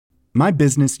My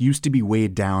business used to be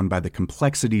weighed down by the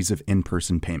complexities of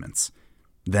in-person payments.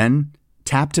 Then,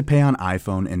 Tap to Pay on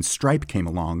iPhone and Stripe came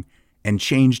along and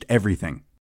changed everything.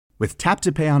 With Tap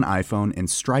to Pay on iPhone and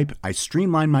Stripe, I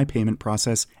streamlined my payment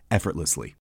process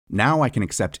effortlessly. Now I can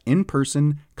accept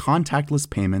in-person, contactless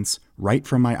payments right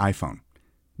from my iPhone.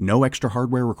 No extra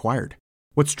hardware required.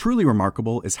 What's truly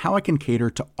remarkable is how I can cater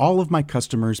to all of my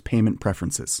customers' payment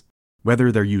preferences.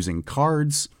 Whether they're using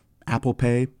cards, Apple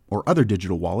Pay, or other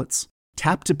digital wallets,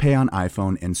 Tap to Pay on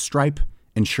iPhone and Stripe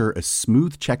ensure a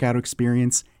smooth checkout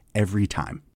experience every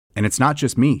time. And it's not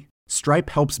just me.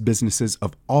 Stripe helps businesses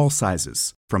of all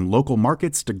sizes, from local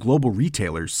markets to global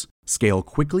retailers, scale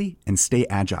quickly and stay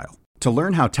agile. To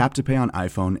learn how Tap to Pay on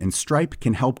iPhone and Stripe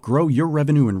can help grow your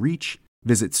revenue and reach,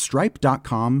 visit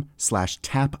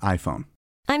stripe.com/tapiphone.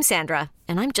 I'm Sandra,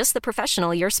 and I'm just the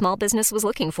professional your small business was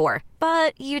looking for.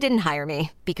 But you didn't hire me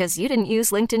because you didn't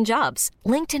use LinkedIn Jobs.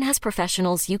 LinkedIn has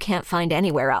professionals you can't find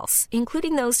anywhere else,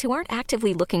 including those who aren't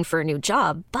actively looking for a new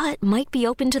job, but might be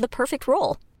open to the perfect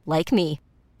role, like me.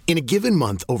 In a given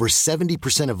month, over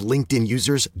 70% of LinkedIn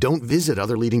users don't visit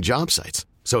other leading job sites.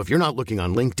 So if you're not looking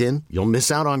on LinkedIn, you'll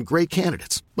miss out on great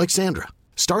candidates like Sandra.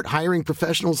 Start hiring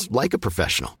professionals like a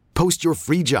professional. Post your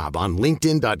free job on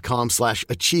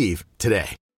linkedin.com/achieve today.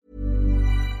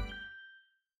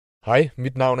 Hej,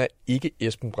 mit navn er ikke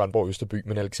Esben Brandborg Østerby,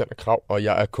 men Alexander Krav, og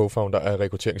jeg er co-founder af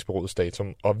rekrutteringsbureauet Statum.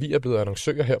 Og vi er blevet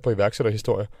annoncører her på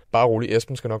iværksætterhistorie. Bare rolig,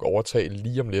 Esben skal nok overtage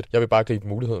lige om lidt. Jeg vil bare gribe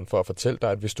muligheden for at fortælle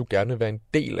dig, at hvis du gerne vil være en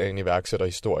del af en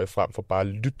iværksætterhistorie frem for bare at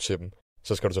lytte til dem,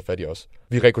 så skal du så fat i os.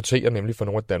 Vi rekrutterer nemlig for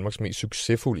nogle af Danmarks mest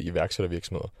succesfulde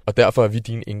iværksættervirksomheder. Og derfor er vi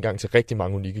din indgang til rigtig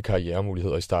mange unikke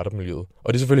karrieremuligheder i startup-miljøet. Og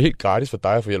det er selvfølgelig helt gratis for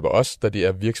dig at få hjælp af os, da det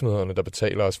er virksomhederne, der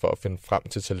betaler os for at finde frem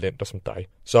til talenter som dig.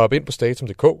 Så hop ind på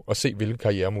statum.dk og se, hvilke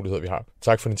karrieremuligheder vi har.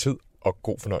 Tak for din tid, og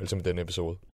god fornøjelse med denne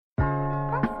episode.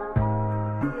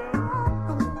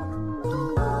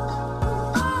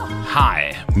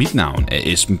 Hej, mit navn er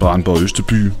Esben Brandborg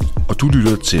Østerby, og du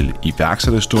lytter til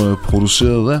iværksætterhistorie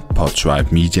produceret af Podtribe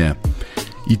Media.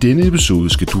 I denne episode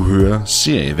skal du høre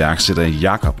serieværksætter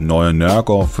Jakob Nøje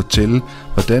Nørgaard fortælle,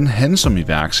 hvordan han som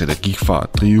iværksætter gik fra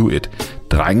at drive et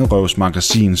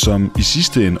drengerøvsmagasin, som i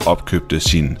sidste ende opkøbte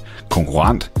sin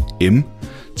konkurrent M,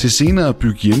 til senere at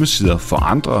bygge hjemmesider for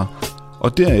andre,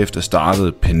 og derefter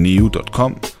startede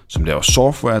Penneo.com, som laver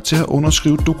software til at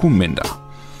underskrive dokumenter.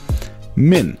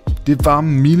 Men det var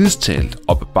mildest talt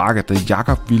op ad bakke, da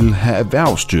Jakob ville have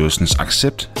Erhvervsstyrelsens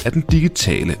accept af den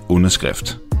digitale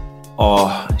underskrift. Og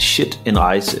shit, en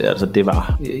rejse, altså det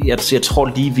var. Jeg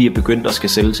tror lige, vi er begyndt at skal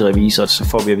sælge til revisor, så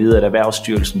får vi at vide, at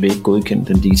Erhvervsstyrelsen vil ikke godkende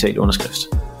den digitale underskrift.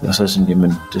 Og så er sådan,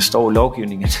 jamen, det står i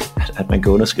lovgivningen, at man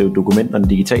kan underskrive dokumenterne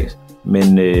digitalt.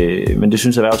 Men det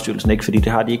synes Erhvervsstyrelsen ikke, fordi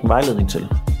det har de ikke en vejledning til.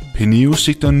 Penneo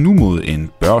sigter nu mod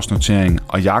en børsnotering,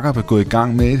 og Jakob er gået i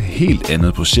gang med et helt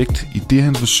andet projekt, i det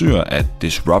han forsøger at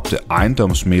disrupte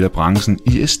ejendomsmæglerbranchen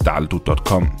i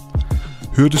Estaldo.com.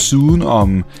 Hør desuden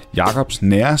om Jakobs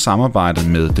nære samarbejde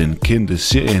med den kendte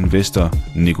serieinvestor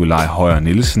Nikolaj Højer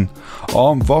Nielsen, og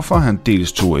om hvorfor han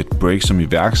dels tog et break som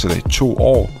iværksætter i 2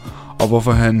 år, og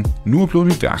hvorfor han nu er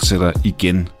blevet iværksætter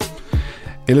igen.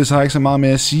 Ellers har jeg ikke så meget med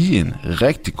at sige. En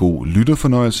rigtig god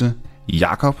lytterfornøjelse.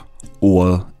 Jakob,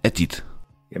 ordet er dit.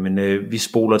 Jamen, vi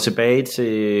spoler tilbage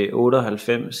til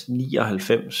 98,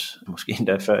 99, måske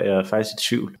endda før jeg er faktisk i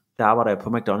tvivl. Der arbejder jeg på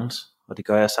McDonald's, og det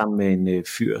gør jeg sammen med en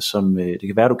fyr, som, det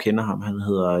kan være, du kender ham, han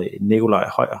hedder Nikolaj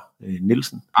Højer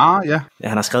Nielsen. Ja.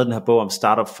 Han har skrevet den her bog om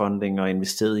startup funding og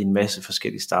investeret i en masse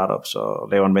forskellige startups, og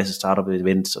laver en masse startup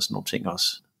events og sådan nogle ting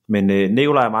også. Men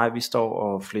Nikolaj og mig, vi står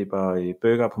og flipper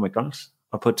burger på McDonald's,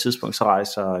 og på et tidspunkt så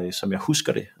rejser, som jeg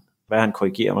husker det, hvad han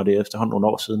korrigerer mig det efterhånden nogle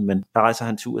år siden, men der rejser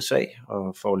han til USA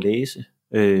og får at læse,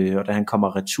 og da han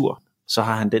kommer retur, så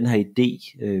har han den her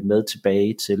idé med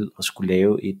tilbage til at skulle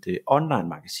lave et online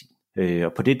magasin.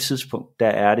 Og på det tidspunkt, der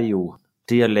er det jo,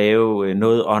 det at lave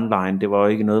noget online, det var jo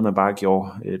ikke noget, man bare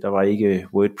gjorde. Der var ikke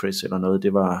WordPress eller noget,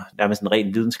 det var nærmest en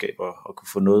ren videnskab at kunne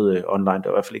få noget online. Det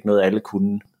var i hvert fald ikke noget, alle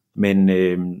kunne. Men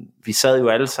vi sad jo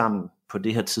alle sammen på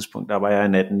det her tidspunkt, der var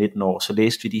jeg 18-19 år, så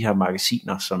læste vi de her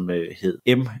magasiner, som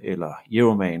hed M eller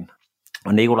Euroman.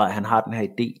 Og Nikolaj, han har den her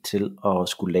idé til at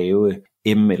skulle lave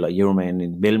M eller Euroman,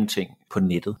 en mellemting på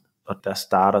nettet. Og der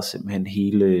starter simpelthen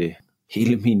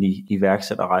hele min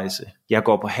iværksætterrejse. Jeg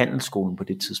går på handelsskolen på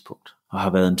det tidspunkt, og har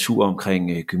været en tur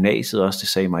omkring gymnasiet også. Det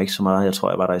sagde mig ikke så meget. Jeg tror,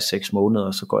 jeg var der i 6 måneder,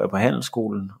 og så går jeg på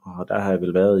handelsskolen, og der har jeg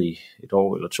vel været i 1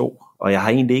 år eller 2. Og jeg har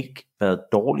egentlig ikke været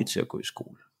dårlig til at gå i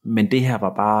skole. Men det her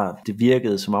var bare, det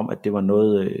virkede som om, at det var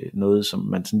noget som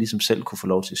man sådan ligesom selv kunne få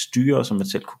lov til at styre, og som man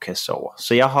selv kunne kaste sig over.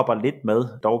 Så jeg hopper lidt med,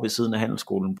 dog ved siden af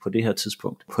handelsskolen på det her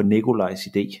tidspunkt, på Nikolajs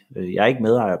idé. Jeg er ikke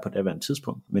medejer på det her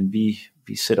tidspunkt, men vi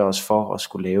sætter os for at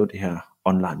skulle lave det her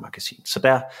online-magasin.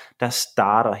 Så der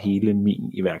starter hele min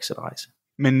iværksætterrejse.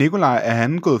 Men Nikolaj, er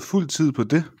han gået fuld tid på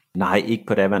det? Nej, ikke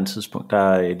på det her tidspunkt.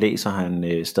 Der læser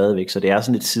han stadigvæk, så det er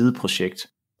sådan et sideprojekt.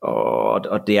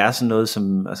 Og det er sådan noget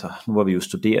som, altså nu var vi jo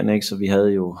studerende, ikke? Så vi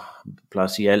havde jo, plejer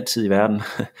at sige, altid i verden.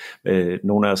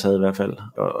 Nogle af os havde i hvert fald.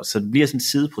 Og så det bliver sådan et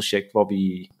sideprojekt, hvor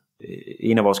vi,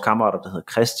 en af vores kammerater, der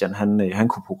hedder Christian, han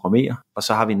kunne programmere. Og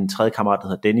så har vi en tredje kammerat, der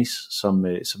hedder Dennis,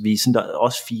 så vi er sådan der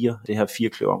også det her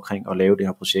firekløver omkring at lave det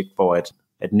her projekt, hvor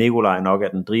at Nikolaj nok er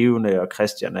den drivende, og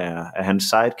Christian er hans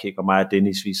sidekick, og mig og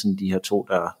Dennis, vi er sådan de her to,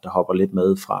 der hopper lidt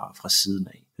med fra siden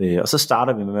af. Og så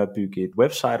starter vi med at bygge et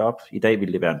website op. I dag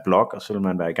vil det være en blog, og så vil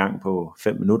man være i gang på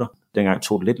 5 minutter. Dengang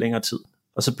tog det lidt længere tid.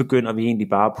 Og så begynder vi egentlig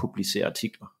bare at publicere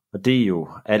artikler. Og det er jo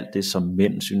alt det, som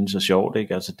mænd synes er sjovt,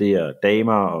 ikke? Altså det er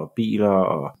damer og biler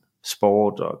og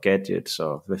sport og gadgets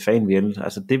og hvad fanden vi vil.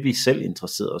 Altså det vi selv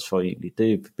interesserede os for egentlig,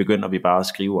 det begynder vi bare at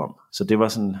skrive om. Så det var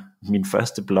sådan min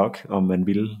første blog, om man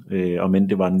ville, om end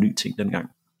det var en ny ting dengang.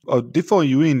 Og det får I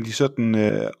jo egentlig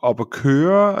sådan op at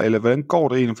køre, eller hvordan går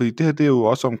det egentlig? Fordi det her, det er jo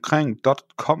også omkring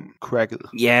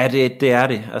 .com-cracket. Ja, det er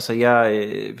det. Altså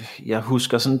jeg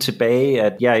husker sådan tilbage,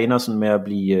 at jeg ender sådan med at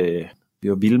blive... Vi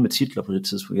var vilde med titler på det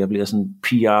tidspunkt. Jeg bliver sådan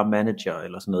PR-manager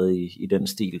eller sådan noget i den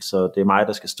stil. Så det er mig,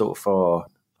 der skal stå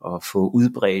for at få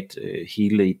udbredt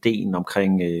hele ideen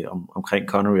omkring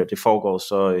Connery. Og det foregår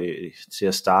så til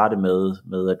at starte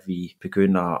med, at vi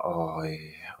begynder at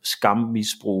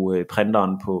skammisbruge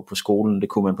printeren på skolen. Det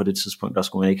kunne man på det tidspunkt. Der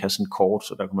skulle man ikke have sådan et kort,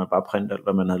 så der kunne man bare printe alt,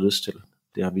 hvad man havde lyst til.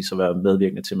 Det har vi så været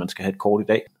medvirkende til, at man skal have et kort i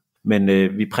dag. Men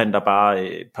vi printer bare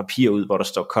papir ud, hvor der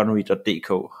står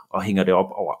connery.dk og hænger det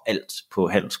op over alt på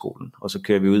handelsskolen. Og så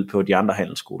kører vi ud på de andre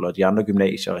handelsskoler og de andre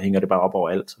gymnasier og hænger det bare op over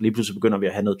alt. Og lige pludselig begynder vi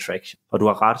at have noget traction. Og du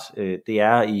har ret, det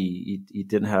er i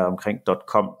den her omkring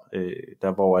 .com,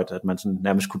 der hvor at man sådan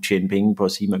nærmest kunne tjene penge på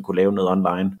at sige, at man kunne lave noget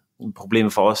online.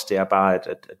 Problemet for os, det er bare,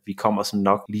 at vi kommer sådan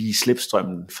nok lige i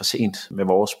slipstrømmen for sent med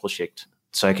vores projekt.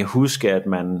 Så jeg kan huske, at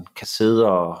man kan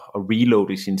sidde og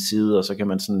reloade i sin side, og så kan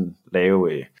man sådan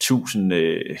lave 1000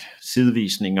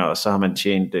 sidevisninger, og så har man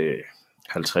tjent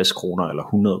 50 kroner eller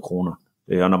 100 kroner.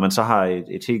 Og når man så har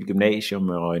et helt gymnasium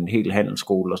og en hel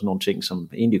handelsskole og sådan nogle ting, som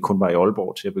egentlig kun var i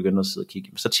Aalborg til at begynde at sidde og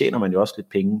kigge, så tjener man jo også lidt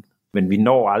penge. Men vi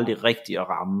når aldrig rigtig at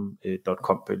ramme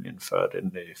 .com-bølgen,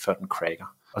 før den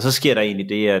cracker. Og så sker der egentlig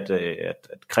det, at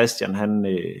Christian,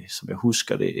 han, som jeg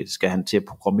husker det, skal han til at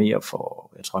programmere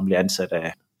for, jeg tror han bliver ansat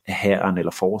af hæren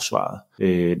eller forsvaret.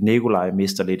 Nikolaj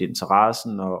mister lidt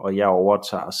interessen, og jeg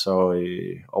overtager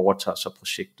så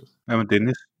projektet. Jamen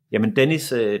Dennis? Jamen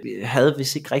Dennis havde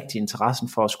vist ikke rigtig interessen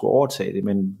for at skulle overtage det,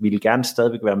 men ville gerne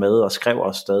stadigvæk være med og skrev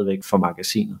også stadigvæk for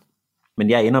magasinet. Men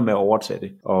jeg ender med at overtage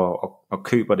det og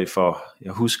køber det for,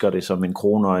 jeg husker det som 1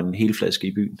 krone og en hel flaske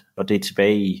i byen. Og det er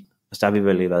tilbage i, altså der har vi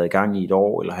vel været i gang i 1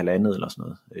 år eller 1,5 eller sådan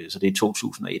noget. Så det er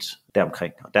 2001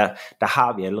 deromkring. Og der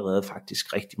har vi allerede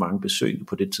faktisk rigtig mange besøgende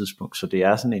på det tidspunkt. Så det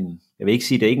er sådan en, jeg vil ikke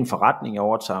sige, det er ikke en forretning, jeg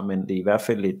overtager, men det er i hvert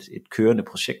fald et kørende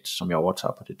projekt, som jeg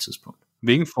overtager på det tidspunkt.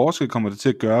 Hvilken forskel kommer det til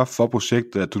at gøre for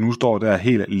projektet, at du nu står der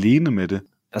helt alene med det?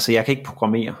 Altså jeg kan ikke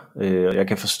programmere, jeg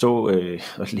kan forstå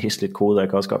og læse lidt kode, og jeg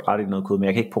kan også godt rette i noget kode, men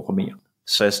jeg kan ikke programmere.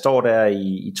 Så jeg står der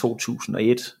i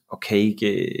 2001 og kan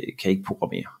ikke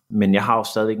programmere. Men jeg har jo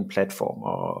stadigvæk en platform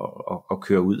at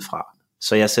køre ud fra.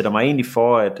 Så jeg sætter mig egentlig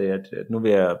for, at nu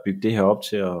vil jeg bygge det her op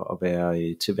til at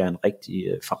være en rigtig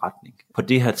forretning. På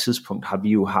det her tidspunkt har vi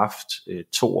jo haft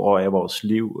 2 år af vores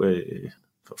liv.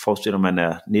 Forestiller man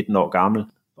er 19 år gammel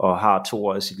og har 2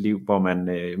 år af sit liv, hvor man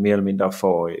mere eller mindre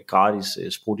får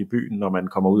gratis sprut i byen, når man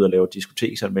kommer ud og laver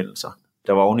diskoteksanmeldelser.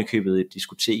 Der var ovenikøbet et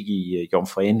diskotek i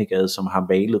Jomfru Anegade, som har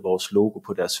malet vores logo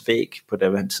på deres væg på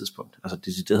det tidspunkt. Altså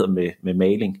decideret med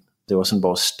maling. Det var sådan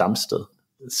vores stamsted.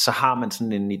 Så har man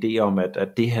sådan en idé om,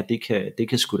 at det her, det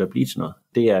kan sgu da blive til noget.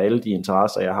 Det er alle de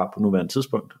interesser, jeg har på nuværende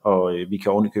tidspunkt, og vi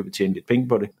kan ovenikøbet tjene lidt penge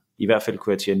på det. I hvert fald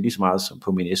kunne jeg tjene lige så meget som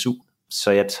på min SU.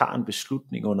 Så jeg tager en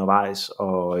beslutning undervejs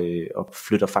og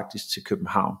flytter faktisk til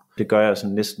København. Det gør jeg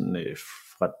sådan næsten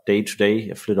fra day to day.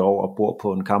 Jeg flytter over og bor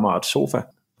på en kammerats sofa,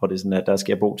 hvor det er sådan, at der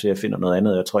skal jeg bo til, at jeg finder noget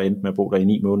andet. Jeg tror, jeg endte med at bo der i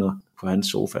 9 måneder på hans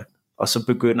sofa. Og så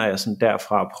begynder jeg sådan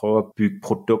derfra at prøve at bygge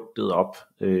produktet op,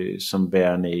 som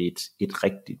værende et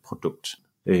rigtigt produkt.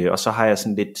 Og så har jeg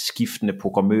sådan lidt skiftende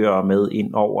programmører med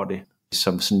ind over det,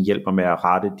 som sådan hjælper med at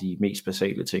rette de mest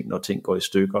basale ting, når ting går i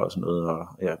stykker og sådan noget. Og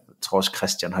jeg tror også,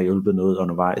 Christian har hjulpet noget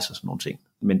undervejs og sådan nogle ting.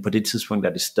 Men på det tidspunkt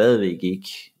er det stadigvæk ikke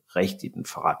rigtigt en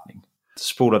forretning.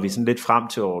 spoler vi sådan lidt frem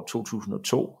til år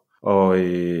 2002, og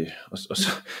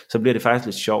så bliver det faktisk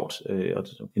lidt sjovt, og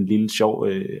en lille sjov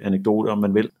anekdote, om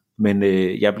man vil. Men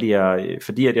jeg bliver,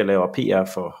 fordi at jeg laver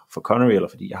PR for Connery, eller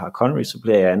fordi jeg har Connery, så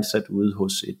bliver jeg ansat ude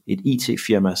hos et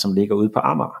IT-firma, som ligger ude på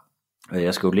Amager.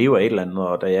 Jeg skal jo leve af et eller andet,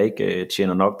 og da jeg ikke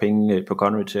tjener nok penge på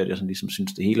Connery til, at jeg sådan ligesom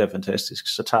synes, det hele er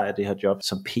fantastisk, så tager jeg det her job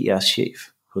som PR-chef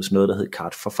hos noget, der hed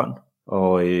Card for Fun.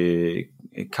 Og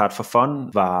Card for Fun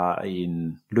var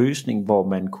en løsning, hvor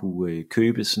man kunne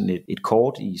købe sådan et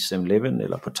kort i 7-Eleven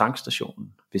eller på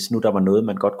tankstationen, hvis nu der var noget,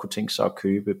 man godt kunne tænke sig at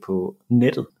købe på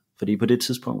nettet. Fordi på det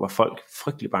tidspunkt var folk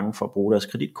frygtelig bange for at bruge deres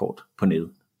kreditkort på nettet.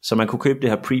 Så man kunne købe det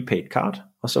her prepaid card,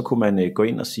 og så kunne man gå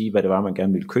ind og sige, hvad det var, man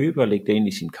gerne ville købe, og lægge det ind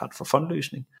i sin Card for Fun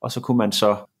løsning. Og så kunne man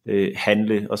så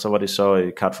handle, og så var det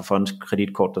så Card for Funds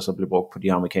kreditkort, der så blev brugt på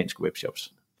de amerikanske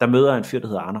webshops. Der møder jeg en fyr, der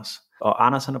hedder Anders. Og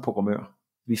Anders, han er programmør.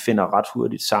 Vi finder ret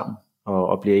hurtigt sammen,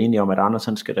 og bliver enige om, at Anders,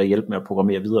 han skal da hjælpe med at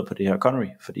programmere videre på det her Connery,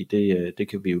 fordi det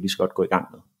kan vi jo lige så godt gå i gang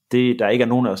med. Det, der ikke er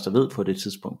nogen af os, der ved på det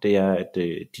tidspunkt, det er, at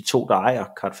de to, der ejer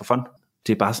Card for Fun,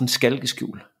 det er bare sådan en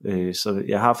skalkeskjul. Så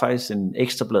jeg har faktisk en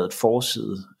ekstrabladet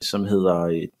forside, som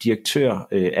hedder direktør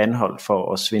anholdt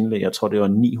for at svindle. Jeg tror, det var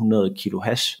 900 kilo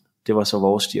hash. Det var så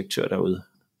vores direktør derude.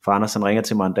 For Anders, han ringer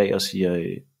til mig en dag og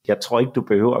siger, jeg tror ikke, du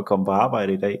behøver at komme på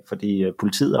arbejde i dag, fordi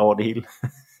politiet er over det hele.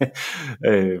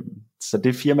 Så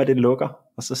det firma, det lukker,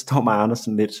 og så står mig Anders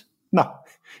sådan lidt, nå,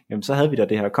 jamen så havde vi da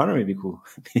det her Connery,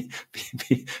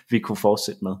 vi kunne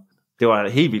fortsætte med. Det var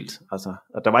helt vildt, altså.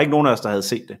 Og der var ikke nogen af os, der havde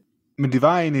set det. Men det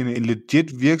var en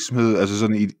legit virksomhed, altså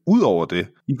sådan ud over det.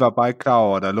 I var bare ikke klar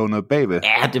over, at der lå noget bagved.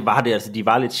 Ja, det var det. Altså, de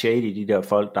var lidt shady, de der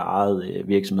folk, der ejede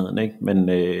virksomheden, ikke? Men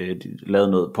de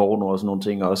lavede noget porno og sådan nogle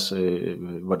ting også,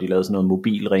 hvor de lavede sådan noget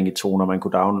mobilringetoner, man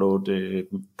kunne downloade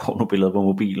pornobilleder på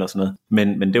mobil og sådan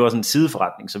noget. Men det var sådan en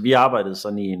sideforretning, så vi arbejdede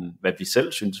sådan i en, hvad vi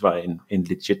selv synes var en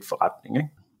legit forretning, ikke?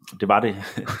 Det var det.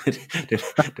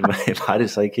 det var det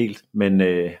så ikke helt. Men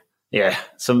ja,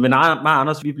 så med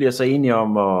Anders, vi bliver så enige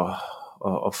om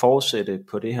at fortsætte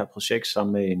på det her projekt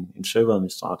sammen med en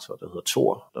serveradministrator, der hedder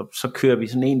Thor. Og så kører vi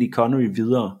sådan egentlig Connery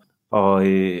videre, og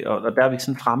der er vi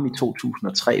sådan fremme i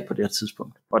 2003 på det her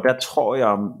tidspunkt. Og der tror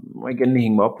jeg, må ikke endelig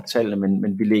hænge mig op på tallene,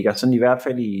 men vi ligger sådan i hvert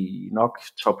fald i nok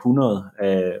top 100,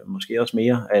 måske også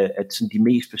mere, af sådan de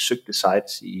mest besøgte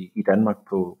sites i Danmark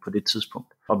på det tidspunkt.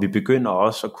 Og vi begynder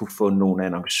også at kunne få nogle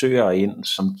annoncører ind,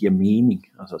 som giver mening,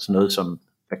 altså sådan noget som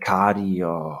Bacardi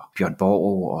og Bjørn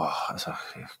Borg og altså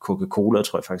Coca-Cola,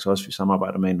 tror jeg faktisk også, vi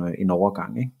samarbejder med en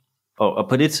overgang, ikke? Og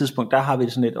på det tidspunkt, der har vi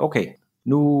det sådan lidt, okay,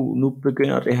 nu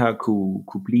begynder det her at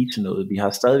kunne blive til noget. Vi har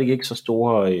stadigvæk ikke så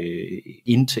store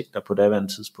indtægter på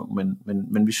daværende tidspunkt,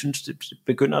 men vi synes, det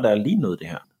begynder der at ligne noget det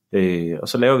her. Og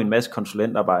så laver vi en masse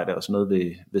konsulentarbejde og sådan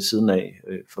noget ved siden af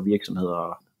for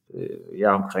virksomheder. Jeg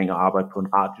er omkring at arbejde på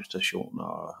en radiostation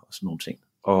og sådan nogle ting.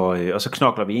 Og så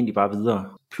knokler vi egentlig bare videre.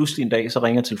 Pludselig en dag, så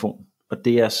ringer telefonen. Og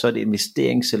det er så et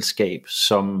investeringsselskab,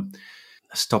 som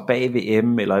står bag ved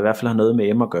M, eller i hvert fald har noget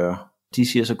med M at gøre.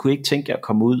 De siger, så kunne I ikke tænke jer at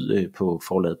komme ud på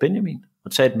forlaget Benjamin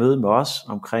og tage et møde med os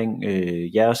omkring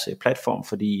jeres platform,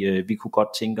 fordi vi kunne godt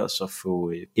tænke os at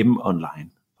få M online.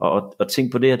 Og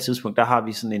tænk på det her tidspunkt, der har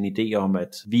vi sådan en idé om, at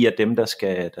vi er dem, der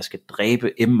skal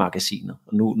dræbe M-magasinet.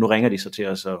 Og nu ringer de så til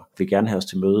os og vil gerne have os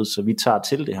til møde, så vi tager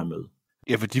til det her møde.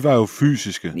 Ja, for de var jo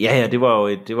fysiske. Ja, det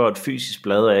var et fysisk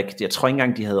blad. Jeg tror ikke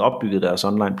engang, de havde opbygget deres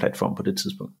online-platform på det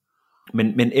tidspunkt.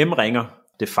 Men M ringer,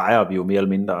 det fejrer vi jo mere eller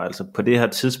mindre. Altså på det her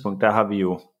tidspunkt, der har vi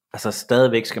jo, altså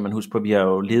stadigvæk skal man huske på, at vi har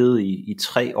jo levet i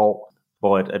 3 år,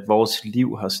 hvor at vores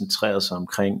liv har centreret sig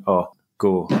omkring at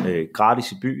gå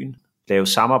gratis i byen, lave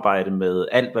samarbejde med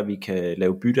alt, hvad vi kan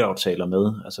lave bytteaftaler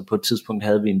med. Altså på et tidspunkt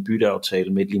havde vi en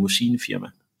bytteaftale med et limousinefirma,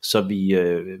 så vi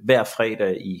hver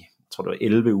fredag i, jeg tror det var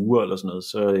 11 uger eller sådan noget,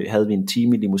 så havde vi en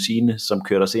time i limousine, som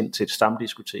kørte os ind til et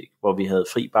stamdiskotek, hvor vi havde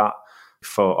fri bar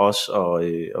for os,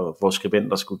 og vores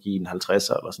skribenter skulle give en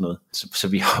 50'er eller sådan noget. Så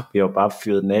vi har jo bare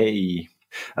fyret den af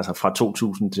altså fra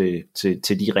 2000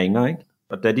 til de ringer, ikke?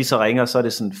 Og da de så ringer, så er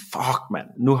det sådan, fuck mand,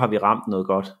 nu har vi ramt noget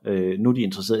godt. Nu er de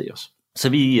interesseret i os. Så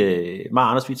mig og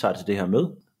Anders, vi tager til det her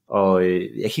møde. Og jeg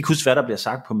kan ikke huske, hvad der bliver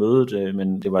sagt på mødet,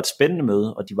 men det var et spændende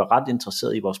møde, og de var ret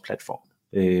interesserede i vores platform.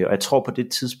 Og jeg tror på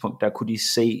det tidspunkt, der kunne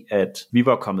de se, at vi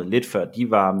var kommet lidt før de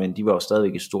var, men de var jo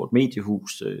stadigvæk et stort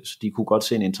mediehus, så de kunne godt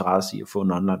se en interesse i at få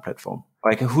en online-platform.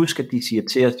 Og jeg kan huske, at de siger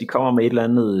til os, de kommer med et eller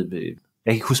andet, jeg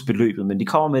kan ikke huske beløbet, men de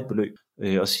kommer med et beløb,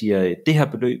 og siger, det her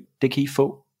beløb, det kan I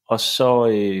få, og så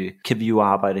kan vi jo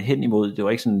arbejde hen imod, det var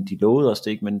ikke sådan, de lovede os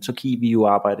det ikke, men så kan vi jo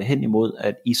arbejde hen imod,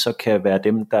 at I så kan være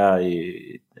dem, der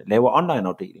laver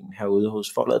online-afdelingen herude hos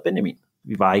forlaget Benjamin.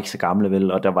 vi var ikke så gamle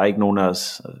vel, og der var ikke nogen af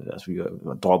os, altså vi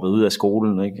var droppet ud af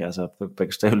skolen, ikke? Altså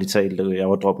bogstaveligt talt, jeg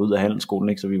var droppet ud af handelsskolen,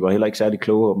 ikke? Så vi var heller ikke særlig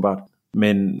kloge åbenbart.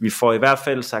 Men vi får i hvert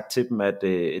fald sagt til dem, at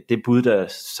det bud, der,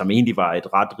 som egentlig var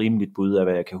et ret rimeligt bud af,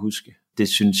 hvad jeg kan huske, det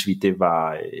synes vi,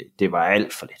 det var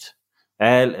alt for lidt.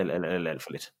 Alt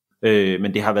for lidt.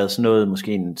 Men det har været sådan noget,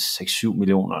 måske en 6-7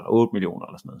 millioner eller 8 millioner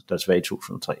eller sådan noget, der var i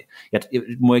 2003. Jeg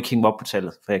må ikke hænge op på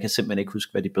tallet, for jeg kan simpelthen ikke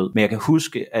huske, hvad de bød. Men jeg kan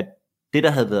huske, at det, der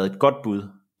havde været et godt bud,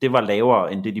 det var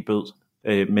lavere end det, de bød.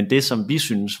 Men det, som vi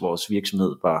synes, vores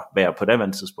virksomhed var værd på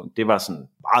daværende tidspunkt, det var sådan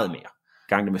meget mere.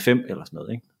 Gang det med 5 eller sådan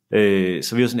noget, ikke?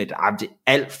 Så vi var sådan lidt, det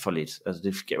er alt for lidt. Altså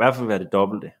det skal i hvert fald være det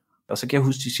dobbelte. Og så kan jeg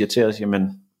huske, de siger til os,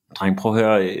 jamen, dreng, prøv at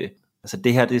høre, altså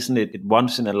det her, det er sådan et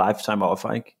once in a lifetime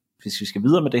offer, ikke? Hvis vi skal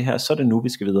videre med det her, så er det nu, vi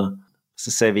skal videre.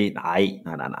 Så sagde vi, nej.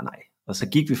 Og så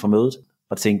gik vi fra mødet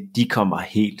og tænkte, de kommer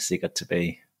helt sikkert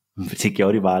tilbage. Men det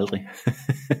gjorde de bare aldrig.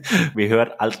 Vi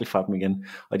hørte aldrig fra dem igen,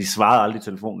 og de svarede aldrig i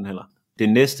telefonen heller. Det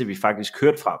næste, vi faktisk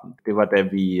hørte fra dem, det var da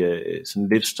vi sådan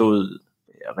lidt stod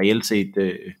reelt set,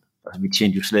 altså vi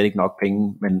tjente jo slet ikke nok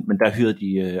penge, men der hyrede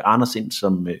de Anders ind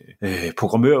som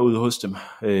programmør ude hos dem,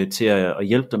 til at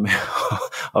hjælpe dem med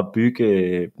at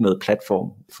bygge noget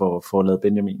platform for at lave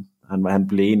Benjamin. Han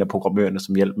blev en af programmørerne,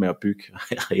 som hjalp med at bygge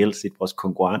reelt set vores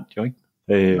konkurrent, jo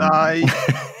ikke? Nej.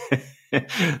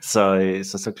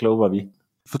 så kloge var vi.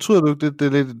 Fortryder du ikke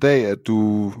det lidt i dag, at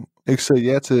du ikke sagde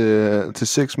ja til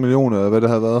 6 millioner, eller hvad det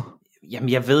havde været? Jamen,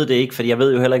 jeg ved det ikke, for jeg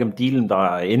ved jo heller ikke, om dealen der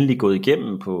er endelig gået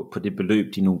igennem på det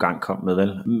beløb, de nogle gang kom med,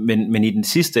 vel? Men i den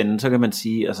sidste ende, så kan man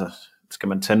sige, altså, skal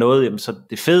man tage noget, jamen, så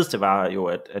det fedeste var jo,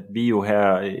 at vi jo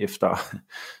her efter,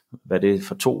 hvad det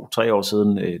for 2-3 år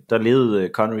siden, der levede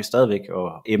Connery stadigvæk,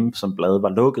 og M som blad var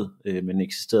lukket, men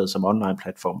eksisterede som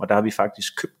online-platform, og der har vi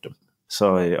faktisk købt dem.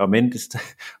 Så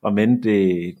om end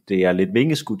det er lidt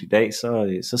vingeskudt i dag,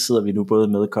 så sidder vi nu både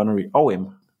med Connery og M.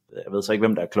 Jeg ved så ikke,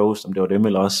 hvem der er klogest, om det var dem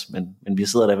eller os, men vi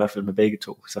sidder der i hvert fald med begge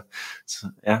to. Så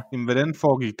ja. Jamen, hvordan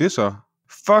foregik det så?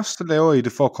 Først laver I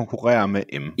det for at konkurrere med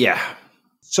M. Ja.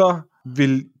 Så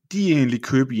vil de egentlig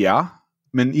købe jer,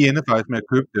 men I ender faktisk med at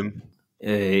købe dem.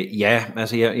 Ja,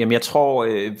 altså jeg tror,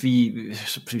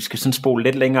 vi skal sådan spole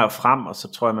lidt længere frem, og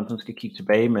så tror jeg, man sådan skal kigge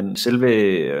tilbage, men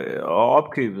selve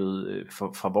opkøbet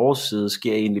fra vores side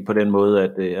sker egentlig på den måde,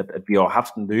 at vi har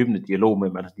haft en løbende dialog med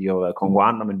dem, altså de har jo været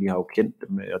konkurrenter, men vi har jo kendt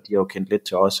dem, og de har jo kendt lidt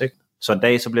til os, ikke? Så en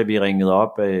dag, så bliver vi ringet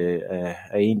op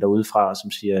af en derudefra,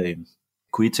 som siger,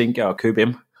 kunne I tænke jer at købe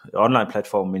M,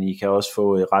 online-platform, men I kan også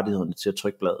få rettighederne til at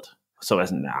trykke bladet. Så var jeg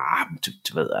sådan,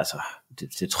 du ved, altså,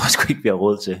 det tror jeg sgu ikke, vi har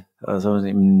råd til. Og så var jeg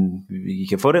sådan, I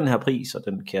kan få den her pris, og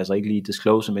den kan jeg så ikke lige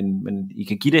disclose, men I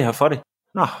kan give det her for det.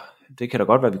 Nå, det kan da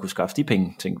godt være, at vi kunne skaffe de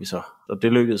penge, tænkte vi så. Og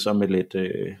det lykkedes så med lidt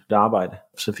arbejde,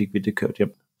 så fik vi det kørt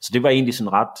hjem. Så det var egentlig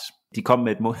sådan ret, de kom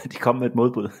med et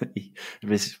modbud.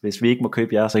 Hvis vi ikke må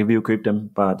købe jer, så kan vi jo købe dem.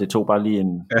 Det tog bare lige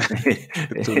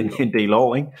en del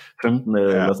år, ikke? 15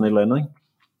 eller sådan et eller andet, ikke?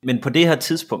 Men på det her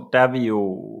tidspunkt, der er vi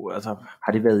jo, altså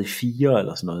har det været i 4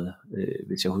 eller sådan noget,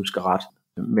 hvis jeg husker ret.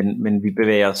 Men vi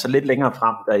bevæger os så lidt længere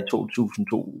frem, der i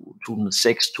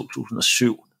 2006,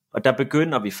 2007. Og der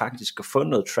begynder vi faktisk at få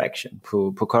noget traction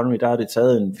på Connery. Der har det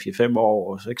taget en 4-5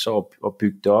 år og 6 år at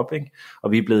bygge det op, ikke?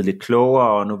 Og vi er blevet lidt klogere,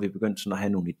 og nu er vi begyndt sådan at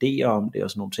have nogle idéer om det og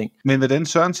sådan nogle ting. Men hvordan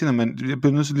søren siger man, jeg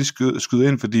bliver nødt til lige skyde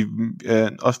ind, fordi,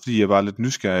 også fordi jeg var lidt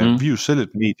nysgerrig, vi er jo selv et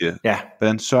medie. Ja.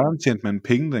 Hvordan søren tjente man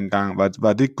penge dengang?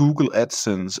 Var det Google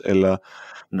AdSense, eller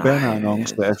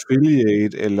bannerannoncer,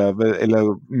 affiliate,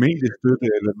 eller mediestøtte,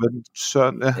 eller hvad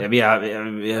søren? Ja,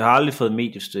 vi har aldrig fået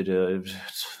mediestøtte, jeg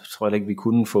tror ikke, vi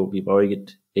kunne få. Vi var jo ikke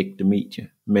et ægte medie,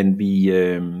 men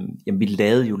vi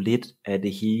lavede jo lidt af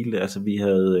det hele. Altså vi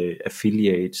havde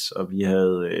affiliates, og vi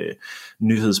havde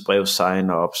nyhedsbrev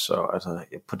sign-ups, og altså,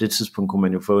 på det tidspunkt kunne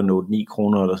man jo få 8-9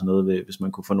 kroner eller sådan noget, hvis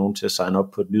man kunne få nogen til at sign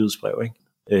op på et nyhedsbrev,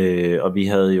 ikke? Og vi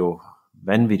havde jo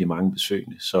vanvittigt mange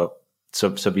besøgende,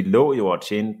 så vi lå jo og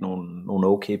tjente nogle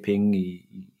okay penge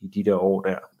i de der år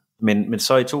der. Men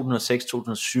så i 2006-2007,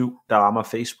 der rammer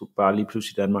Facebook bare lige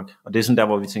pludselig i Danmark. Og det er sådan der,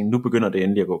 hvor vi tænkte, nu begynder det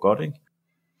endelig at gå godt, ikke?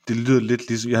 Det lyder lidt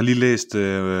ligesom, jeg har lige læst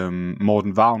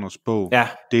Morten Wagners bog, ja.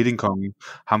 Datingkongen.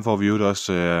 Ham får vi jo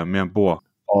også med ombord.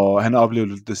 Og han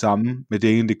oplevede det samme med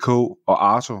Dating.dk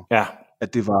og Arto. Ja.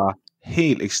 At det var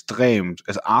helt ekstremt.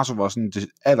 Altså Arto var sådan det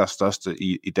allerstørste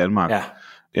i Danmark. Ja.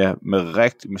 Ja,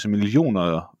 med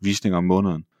millioner visninger om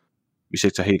måneden, hvis jeg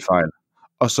ikke tager helt fejl.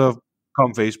 Og så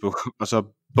kom Facebook, og så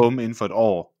bum, inden for et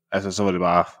år, altså så var det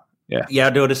bare, Ja,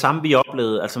 det var det samme, vi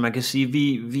oplevede. Altså man kan sige,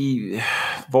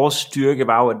 vores styrke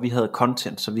var jo, at vi havde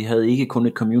content, så vi havde ikke kun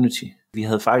et community. Vi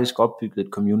havde faktisk opbygget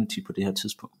et community på det her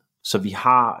tidspunkt. Så vi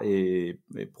har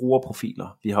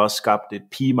brugerprofiler. Vi har også skabt et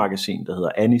pigemagasin, der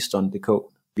hedder Aniston.dk.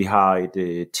 Vi har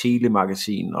et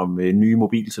telemagasin om nye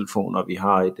mobiltelefoner. Vi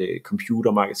har et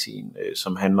computermagasin,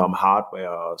 som handler om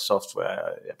hardware og software,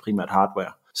 primært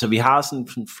hardware. Så vi har sådan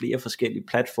flere forskellige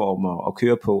platformer at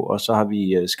køre på, og så har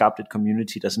vi skabt et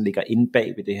community, der sådan ligger inde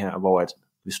bag ved det her, hvor at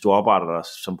hvis du opretter dig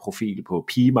som profil på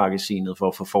pigemagasinet for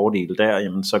at få fordele der,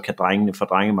 jamen så kan drengene fra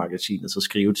drengemagasinet så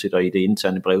skrive til dig i det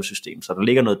interne brevsystem. Så der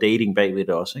ligger noget dating bag ved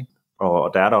det også, ikke?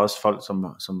 Og der er der også folk,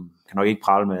 som kan nok ikke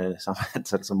prale med samme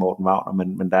antal som Morten Wagner,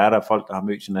 men der er der folk, der har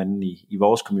mødt hinanden i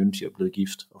vores community og blevet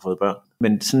gift og fået børn.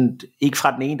 Men sådan, ikke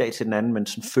fra den ene dag til den anden, men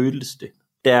sådan føltes det.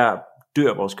 Der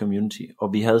dør vores community,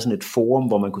 og vi havde sådan et forum,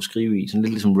 hvor man kunne skrive i, sådan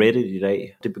lidt ligesom Reddit i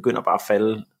dag. Det begynder bare at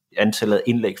falde. Antallet af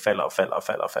indlæg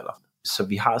falder. Så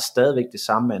vi har stadigvæk det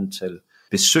samme antal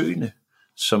besøgende,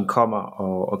 som kommer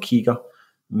og kigger,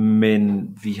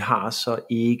 men vi har så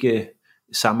ikke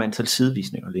samme antal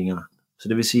sidevisninger længere. Så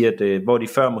det vil sige, at hvor de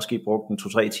før måske brugte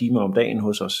 2-3 timer om dagen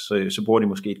hos os, så bruger de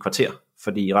måske et kvarter,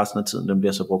 fordi resten af tiden den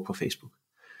bliver så brugt på Facebook.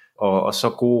 Og så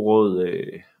gode råd,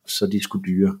 så de skulle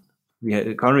dyre.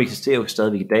 Connery eksisterer jo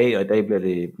stadigvæk i dag, og i dag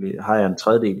har jeg en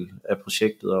tredjedel af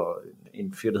projektet, og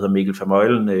en fyr, der hedder Mikkel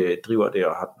Vermeulen, driver det,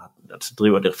 og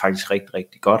driver det faktisk rigtig,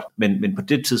 rigtig godt. Men på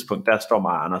det tidspunkt, der står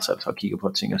mig og Anders altså og kigger på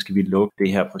og tænker, skal vi lukke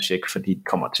det her projekt, fordi det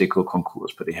kommer til at gå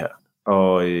konkurs på det her.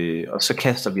 Og så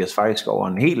kaster vi os faktisk over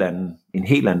en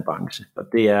helt anden branche. Og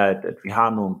det er, at vi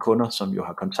har nogle kunder, som jo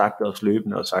har kontaktet os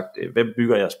løbende og sagt, hvem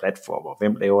bygger jeres platform, og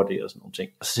hvem laver det, og sådan nogle ting.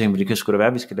 Og så tænker vi, det kan sgu da være,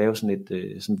 at vi skal lave sådan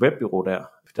et webbureau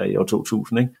der i år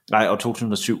 2000, ikke? Nej, år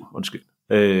 2007, undskyld.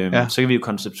 Så kan vi jo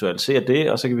konceptualisere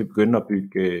det, og så kan vi begynde at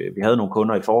bygge, vi havde nogle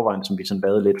kunder i forvejen, som vi sådan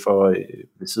lavede lidt for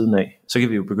ved siden af. Så kan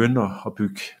vi jo begynde at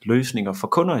bygge løsninger for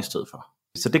kunder i stedet for.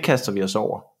 Så det kaster vi os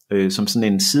over. Som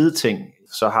sådan en sideting,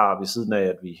 så har vi siden af,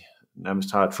 at vi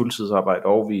nærmest har et fuldtidsarbejde,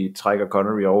 og vi trækker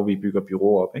Connery, og vi bygger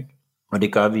bureauer op, ikke? Og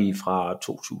det gør vi fra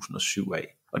 2007 af.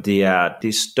 Og det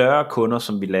er større kunder,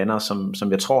 som vi lander,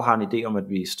 som jeg tror har en idé om, at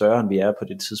vi er større, end vi er på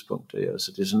det tidspunkt.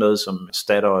 Altså det er sådan noget som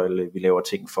Statoil, vi laver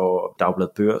ting for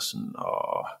Dagbladet Børsen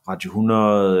og Radio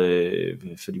 100,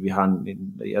 fordi vi har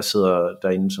jeg sidder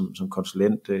derinde som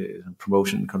konsulent,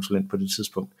 promotion-konsulent på det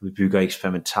tidspunkt. Vi bygger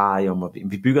eksperimentarium, og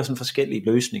vi bygger sådan forskellige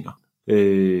løsninger,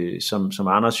 som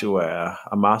Anders jo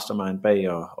er mastermind bag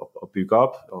at bygge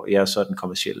op, og jeg er så den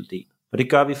kommercielle del. Og det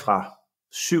gør vi fra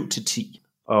 7 til 10.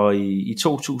 Og i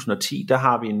 2010, der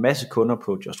har vi en masse kunder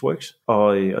på JustWorks,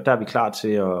 og der er vi klar til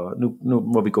at, nu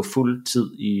må vi gå fuld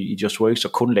tid i JustWorks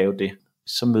og kun lave det.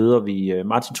 Så møder vi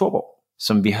Martin Thorborg,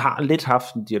 som vi har lidt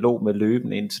haft en dialog med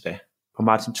løbende indtil da. Og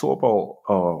Martin Thorborg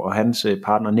og hans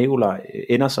partner Nikolaj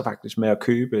ender så faktisk med at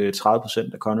købe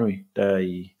 30% af Connery, der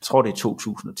jeg tror det er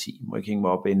 2010, må jeg hænge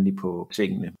mig op endelig på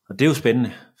tingene. Og det er jo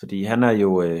spændende, fordi han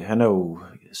er jo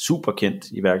super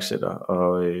kendt iværksætter,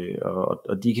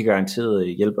 og de kan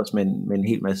garanteret hjælpe os med en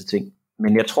hel masse ting.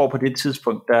 Men jeg tror på det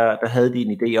tidspunkt, der havde de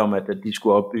en idé om, at de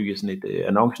skulle opbygge sådan et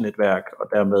annoncenetværk, og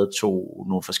dermed tog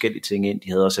nogle forskellige ting ind.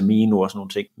 De havde også Amino og sådan nogle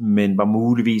ting, men var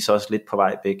muligvis også lidt på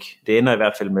vej væk. Det ender i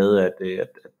hvert fald med,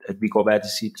 at vi går hver til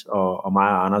sit, og mig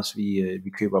og Anders,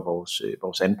 vi køber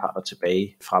vores anparter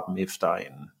tilbage fra dem efter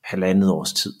en 1,5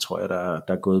 års tid, tror jeg,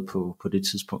 der er gået på det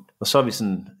tidspunkt. Og så er vi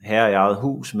sådan her i eget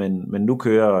hus, men nu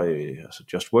kører, altså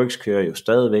JustWorks kører jo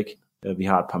stadigvæk. Vi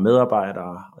har et par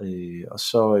medarbejdere, og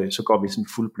så går vi sådan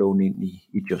full-blown ind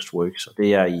i JustWorks, og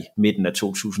det er i midten af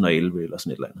 2011 eller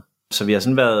sådan et eller andet. Så vi har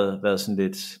sådan været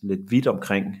sådan lidt vidt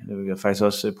omkring. Vi har faktisk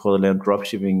også prøvet at lave en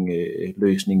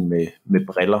dropshipping-løsning med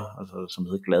briller, altså, som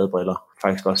hedder Glade Briller,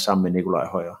 faktisk også sammen med Nikolaj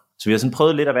Højer. Så vi har sådan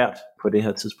prøvet lidt af hvert på det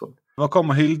her tidspunkt. Hvor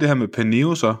kommer hele det her med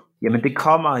Penneo så? Jamen det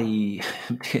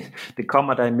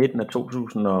kommer der i midten af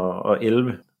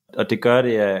 2011, og det gør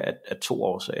det af 2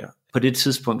 årsager. På det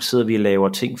tidspunkt sidder vi og laver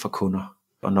ting for kunder.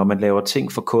 Og når man laver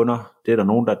ting for kunder, det er der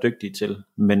nogen, der er dygtige til.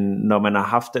 Men når man har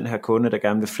haft den her kunde, der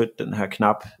gerne vil flytte den her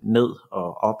knap ned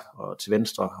og op og til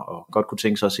venstre, og godt kunne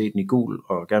tænke sig at se den i gul,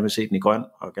 og gerne vil se den i grøn,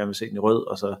 og gerne vil se den i rød,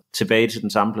 og så tilbage til den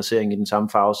samme placering i den samme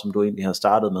farve, som du egentlig har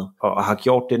startet med, og har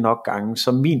gjort det nok gange,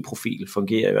 så min profil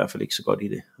fungerer i hvert fald ikke så godt i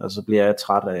det. Og så bliver jeg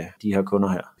træt af de her kunder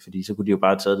her, fordi så kunne de jo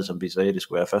bare have taget det, som vi sagde, det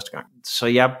skulle være første gang. Så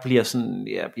jeg bliver sådan,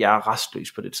 jeg er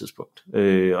restløs på det tidspunkt,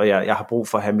 og jeg har brug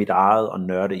for at have mit eget og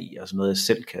nørde i, altså noget jeg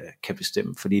selv kan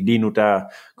bestemme, fordi lige nu der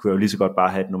kunne jeg jo lige så godt bare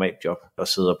have et normalt job og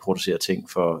sidde og producere ting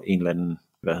for en eller anden,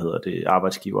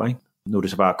 arbejdsgiver, ikke? Nu er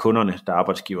det så bare kunderne, der er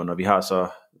arbejdsgiver, når vi har så,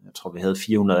 jeg tror vi havde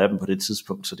 400 af dem på det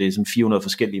tidspunkt, så det er sådan 400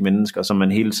 forskellige mennesker, som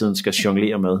man hele tiden skal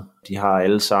jonglere med. De har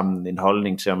alle sammen en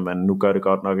holdning til, om man nu gør det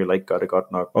godt nok eller ikke gør det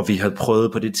godt nok. Og vi havde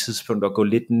prøvet på det tidspunkt at gå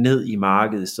lidt ned i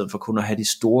markedet, i stedet for kun at have de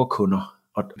store kunder.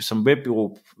 Og som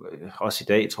webbureau, også i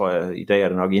dag, tror jeg, i dag er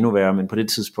det nok endnu værre, men på det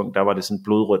tidspunkt, der var det sådan et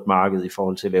blodrødt marked i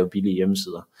forhold til at lave billige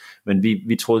hjemmesider. Men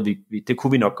vi troede, det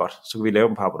kunne vi nok godt. Så kunne vi lave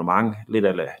dem på abonnement, lidt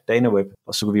af Danaweb,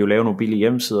 og så kunne vi jo lave nogle billige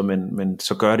hjemmesider, men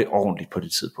så gør det ordentligt på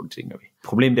det tidspunkt, tænker vi.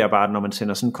 Problemet er bare, at når man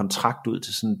sender sådan en kontrakt ud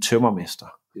til sådan en tømmermester,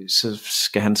 så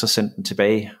skal han så sende den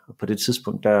tilbage. Og på det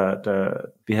tidspunkt,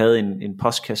 vi havde en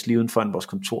postkasse lige uden for vores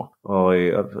kontor, og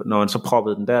når man så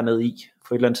proppede den derned i,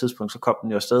 på et eller andet tidspunkt, så kom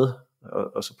den jo afsted,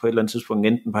 og så på et eller andet tidspunkt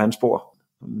endte den på hans spor.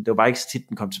 Det var bare ikke så tit,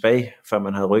 den kom tilbage, før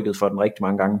man havde rykket for den rigtig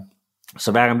mange gange.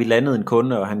 Så hver gang vi landede en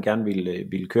kunde, og han gerne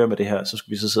ville køre med det her, så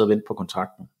skulle vi så sidde og vente på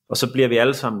kontrakten. Og så bliver vi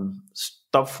alle sammen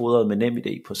stopfodret med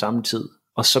NemID på samme tid.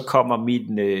 Og så kommer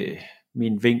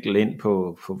min vinkel ind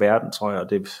på verden, tror jeg, og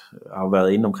det har jo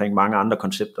været inde omkring mange andre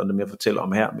koncepter, end det jeg fortæller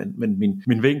om her, men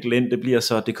min vinkel ind, det bliver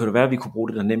så, det kunne da være, at vi kunne bruge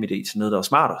det der NemID til noget, der var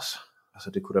smart også.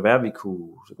 Altså det kunne da være, at vi kunne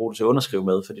bruge det til at underskrive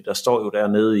med, fordi der står jo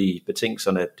dernede i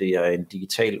betingelserne, at det er en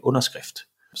digital underskrift.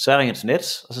 Så jeg ringer til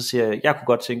Nets, og så siger jeg kunne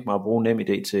godt tænke mig at bruge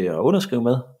NemID til at underskrive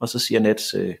med, og så siger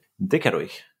Nets, det kan du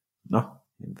ikke. Nå,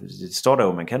 det står der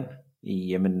jo, man kan.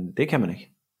 Jamen, det kan man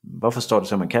ikke. Hvorfor står det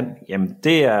så, man kan? Jamen,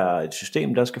 det er et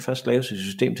system, der skal først laves et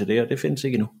system til det, og det findes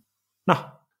ikke endnu. Nå,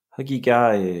 så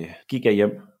gik jeg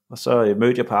hjem, og så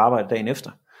mødte jeg på arbejde dagen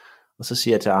efter, og så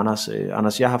siger jeg til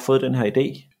Anders, jeg har fået den her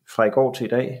idé fra i går til i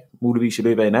dag, muligvis i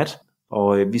løbet af i nat,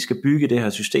 og vi skal bygge det her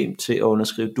system til at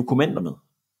underskrive dokumenter med.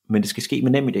 Men det skal ske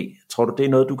med NemID. Tror du, det er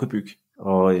noget, du kan bygge?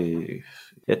 Og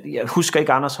jeg husker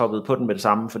ikke, Anders hoppede på den med det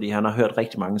samme, fordi han har hørt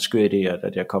rigtig mange skøre idéer,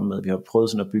 at jeg kom med. Vi har prøvet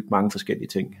sådan at bygge mange forskellige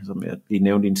ting, som jeg lige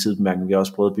nævnte i en sidebemærkning. Vi har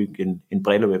også prøvet at bygge en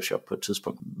brillewebshop på et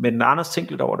tidspunkt. Men Anders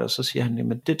tænkte lidt over det, og så siger han,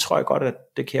 jamen det tror jeg godt, at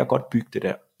det kan jeg godt bygge det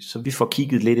der. Så vi får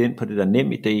kigget lidt ind på det der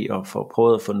NemID, og får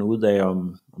prøvet at finde ud af,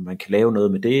 om man kan lave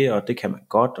noget med det, og det kan man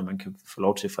godt, og man kan få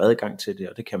lov til at få adgang til det,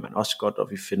 og det kan man også godt, og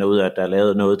vi finder ud af, at der er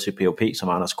lavet noget til POP, som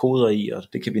Anders koder i, og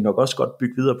det kan vi nok også godt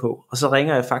bygge videre på. Og så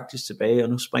ringer jeg faktisk tilbage, og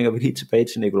nu springer vi lige tilbage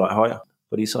til Nikolaj Højer,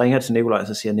 fordi så ringer jeg til Nikolaj, og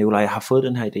så siger Nikolaj, jeg har fået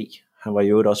den her idé. Han var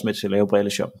jo også med til at lave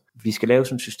brilleshop. Vi skal lave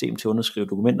sådan et system til at underskrive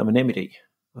dokumenter med NemID.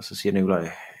 Og så siger Nikolaj,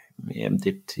 jamen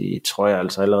det tror jeg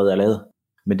altså allerede er lavet.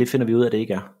 Men det finder vi ud af, at det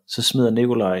ikke er. Så smider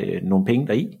Nikolaj nogle penge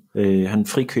deri. Han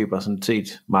frikøber sådan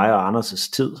set mig og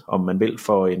Anders' tid, om man vil,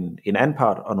 for en anden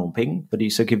part og nogle penge. Fordi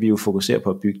så kan vi jo fokusere på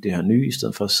at bygge det her nye, i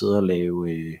stedet for at sidde og lave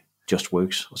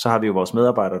JustWorks. Og så har vi jo vores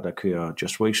medarbejdere, der kører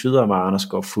JustWorks videre, og Anders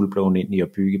går fuldblåen ind i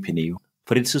at bygge Peneo.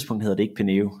 På det tidspunkt hedder det ikke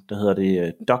Peneo, der hedder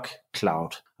det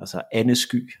DocCloud, altså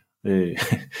andesky.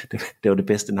 Det var det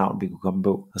bedste navn, vi kunne komme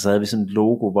på. Og så havde vi sådan et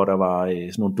logo, hvor der var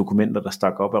sådan nogle dokumenter, der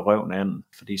stak op af røven af anden,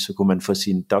 fordi så kunne man få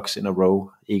sine docs in a row,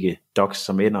 ikke docs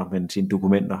som ender, men sine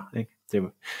dokumenter. Ikke?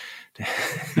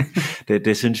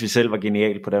 Det synes vi selv var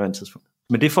genialt på det tidspunkt.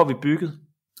 Men det får vi bygget.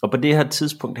 Og på det her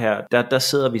tidspunkt her, der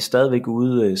sidder vi stadigvæk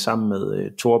ude sammen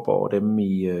med Torborg og dem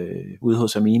ude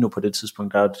hos Amino på det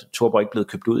tidspunkt. Der er Torborg ikke blevet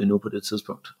købt ud endnu på det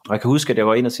tidspunkt. Og jeg kan huske, at jeg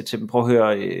var inde og sige til dem, prøv at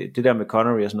høre, det der med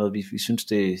Connery og sådan noget, vi synes,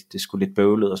 det skulle lidt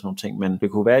bøvlet og sådan nogle ting, men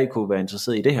det kunne være, at I kunne være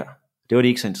interesseret i det her. Det var de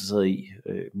ikke så interesseret i,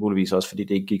 muligvis også, fordi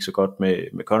det ikke gik så godt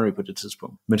med Connery på det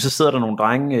tidspunkt. Men så sidder der nogle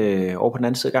drenge over på den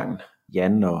anden side af gangen,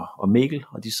 Jan og Mikkel,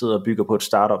 og de sidder og bygger på et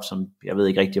startup, som jeg ved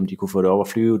ikke rigtigt, om de kunne få det op at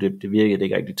flyve. Det virkede det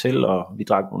ikke rigtigt til, og vi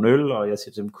drak nogle øl, og jeg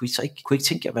siger til dem, kunne I ikke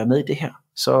tænke jer at være med i det her?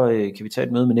 Så kan vi tage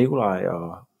et møde med Nikolaj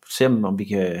og se, om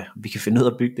vi kan finde ud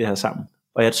af at bygge det her sammen.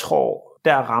 Og jeg tror,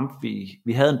 der ramte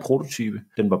vi havde en prototype,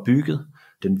 den var bygget,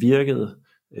 den virkede,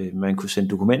 man kunne sende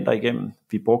dokumenter igennem,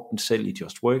 vi brugte den selv i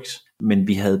JustWorks, men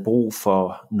vi havde brug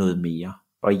for noget mere.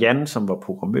 Og Jan, som var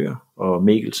programmør, og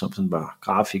Mikkel, som sådan var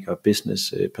grafiker og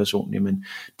businessperson, jamen,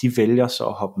 de vælger så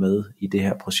at hoppe med i det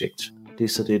her projekt. Det er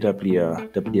så det,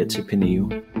 der bliver til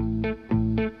Peneo.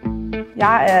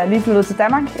 Jeg er lige flyttet til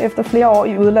Danmark efter flere år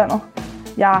i udlandet.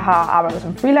 Jeg har arbejdet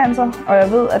som freelancer, og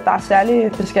jeg ved, at der er særlige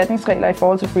beskatningsregler i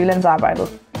forhold til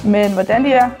freelancerarbejdet. Men hvordan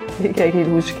de er, det kan jeg ikke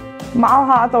helt huske. Meget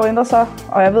har dog ændret sig,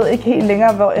 og jeg ved ikke helt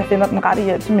længere, hvor jeg finder den rette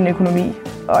hjælp til min økonomi.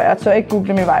 Og jeg tør ikke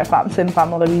google min vej frem til en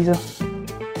fremmed revisor.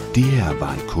 Det her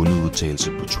var en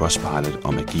kundeudtalelse på Trustpilot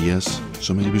om Ageas,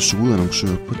 som er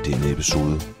episodeannoncør på denne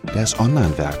episode. Deres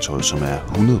online-værktøj, som er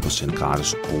 100%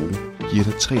 gratis at bruge, giver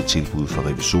dig 3 tilbud for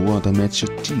revisorer, der matcher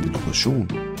din lokation,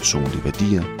 personlige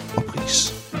værdier og pris.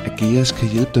 Ageas kan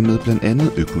hjælpe dig med blandt andet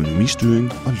økonomistyring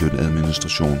og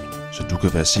lønadministration, så du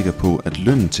kan være sikker på, at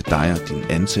lønnen til dig og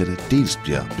dine ansatte dels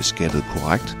bliver beskattet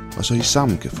korrekt, og så I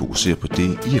sammen kan fokusere på det,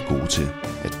 I er gode til,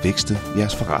 at vækste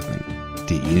jeres forretning.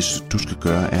 Det eneste, du skal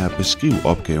gøre, er at beskrive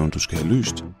opgaven, du skal have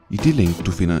løst, i det link,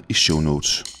 du finder i show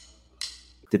notes.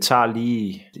 det tager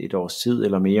lige et års tid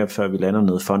eller mere, før vi lander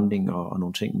noget funding og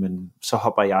nogle ting, men så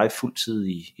hopper jeg fuldtid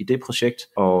i det projekt,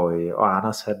 og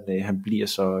Anders han bliver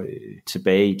så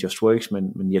tilbage i JustWorks,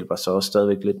 men hjælper så også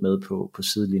stadigvæk lidt med på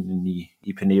sidelinjen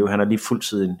i Penneo. Han er lige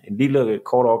fuldtid en lille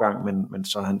kort overgang, men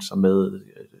så er han så med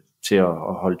til at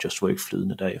holde JustWorks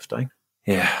flydende derefter, ikke?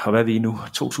 Ja, og hvad er vi nu?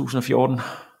 2014?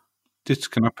 Det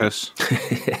skal nok passe.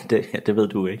 det ved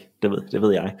du ikke. Det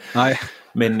ved jeg. Nej.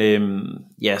 Men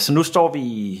så nu står vi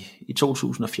i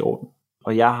 2014,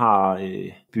 og jeg har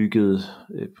bygget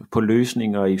på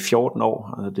løsninger i 14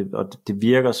 år, og det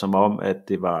virker som om, at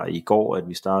det var i går, at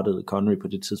vi startede Conry på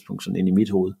det tidspunkt sådan ind i mit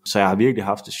hoved. Så jeg har virkelig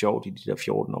haft det sjovt i de der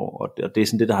 14 år, og det er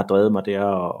sådan det, der har drevet mig, det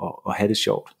er at have det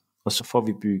sjovt. Og så får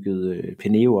vi bygget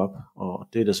Penneo op, og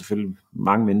det er der selvfølgelig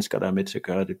mange mennesker, der er med til at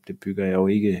gøre. Det bygger jeg jo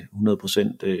ikke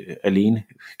 100% alene.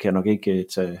 Kan jeg nok ikke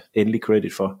tage endelig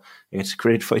credit for. Jeg kan tage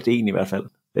credit for ideen i hvert fald,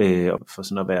 for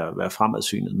sådan at være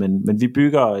fremadsynet. Men vi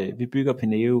bygger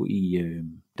Penneo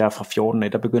der fra 14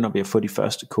 af, der begynder vi at få de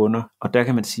første kunder. Og der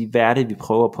kan man sige, hvad er det, vi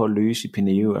prøver på at løse i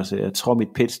Penneo? Altså jeg tror,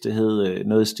 mit pitch, det hed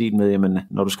noget i stil med, jamen,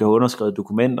 når du skal have underskrevet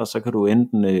dokumenter, så kan du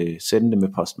enten sende det med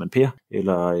Postman Per,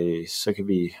 eller så kan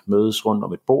vi mødes rundt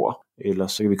om et bord, eller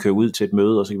så kan vi køre ud til et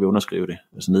møde, og så kan vi underskrive det,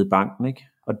 altså nede i banken, ikke?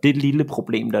 Og det lille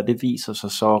problem der, det viser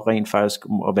sig så rent faktisk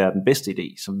at være den bedste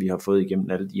idé, som vi har fået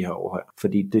igennem alle de her år her.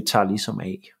 Fordi det tager ligesom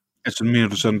af. Altså mener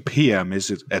du sådan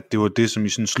PR-mæssigt, at det var det, som I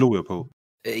sådan slog jer på?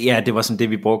 Ja, det var sådan det,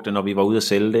 vi brugte, når vi var ude at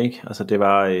sælge det, ikke? Altså det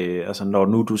var, når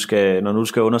nu du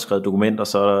skal underskrive dokumenter,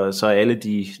 så er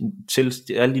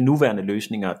alle de nuværende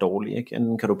løsninger dårlige, ikke?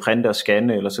 Enten kan du printe og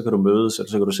scanne, eller så kan du mødes, eller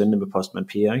så kan du sende det med Postman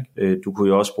Per, ikke? Du kunne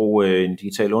jo også bruge en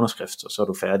digital underskrift, og så er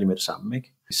du færdig med det samme,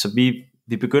 ikke? Så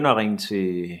vi begynder at ringe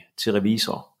til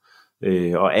revisor,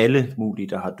 og alle mulige,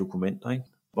 der har dokumenter, ikke?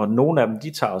 Og nogle af dem,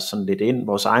 de tager os sådan lidt ind.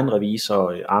 Vores egen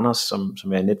revisor, Anders,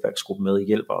 som er i netværksgruppen med,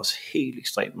 hjælper os helt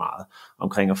ekstremt meget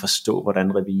omkring at forstå,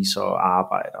 hvordan revisorer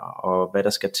arbejder, og hvad der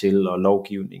skal til, og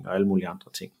lovgivning og alle mulige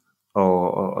andre ting.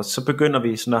 Og så begynder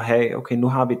vi sådan at have, okay, nu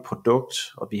har vi et produkt,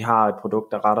 og vi har et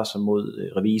produkt, der retter sig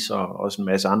mod revisorer, og også en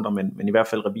masse andre, men i hvert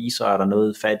fald revisorer er der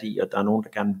noget fat i, og der er nogen, der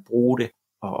gerne vil bruge det,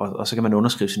 og så kan man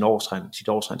underskrive sit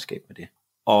årsregnskab med det.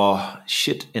 Og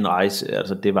shit, en rejse,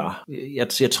 altså det var,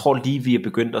 jeg tror lige vi er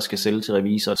begyndt at skal sælge til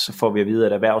revisorer, så får vi at vide,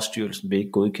 at Erhvervsstyrelsen vil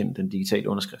ikke godkende den digitale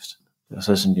underskrift. Og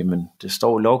så er sådan, jamen det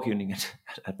står i lovgivningen,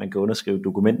 at man kan underskrive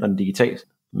dokumenterne digitalt,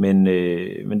 men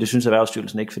det synes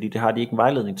Erhvervsstyrelsen ikke, fordi det har de ikke en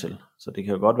vejledning til. Så det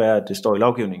kan jo godt være, at det står i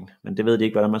lovgivningen, men det ved de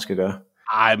ikke, hvordan man skal gøre.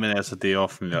 Nej, men altså det er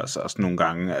offentligt også nogle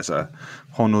gange, altså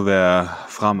prøv nu at være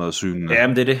fremadsynende.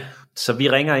 Jamen det er det. Så vi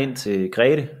ringer ind til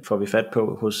Grete, får vi fat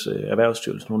på hos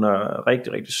Erhvervsstyrelsen. Hun er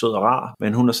rigtig, rigtig sød og rar,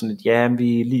 men hun er sådan lidt, ja,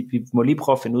 vi må lige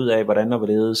prøve at finde ud af, hvordan og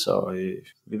hvorledes, og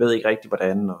vi ved ikke rigtig,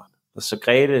 hvordan. Og så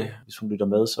Grete, hvis hun lytter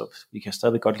med, så vi kan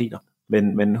stadigvæk godt lide dig.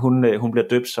 Men hun bliver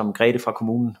døbt som Grete fra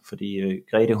kommunen, fordi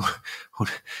Grete,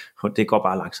 det går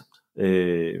bare langsomt.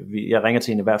 Jeg ringer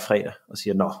til hende hver fredag og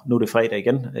siger, nu er det fredag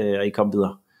igen, og I kommer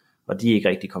videre. Og de er ikke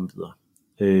rigtig kommet videre.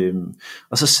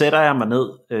 Og så sætter jeg mig ned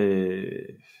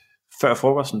før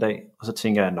frokost en dag, og så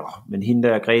tænker jeg, men hende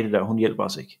der Grete der, hun hjælper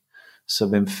os ikke. Så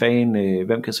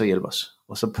hvem kan så hjælpe os?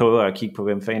 Og så prøver jeg at kigge på,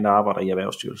 hvem fanden der arbejder i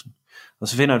Erhvervsstyrelsen. Og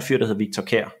så finder jeg en fyr, der hedder Victor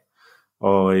Kjær.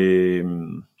 Og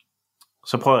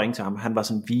så prøver jeg at ringe til ham. Han var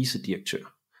sådan vicedirektør.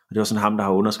 Og det var sådan ham, der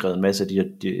har underskrevet en masse af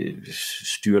de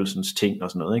styrelsens ting og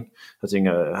sådan noget, ikke? Så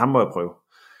tænker jeg, ham må jeg prøve.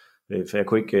 For jeg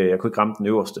kunne ikke ramme den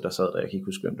øverste, der sad der. Jeg kan ikke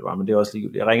huske, hvem det var, men det er også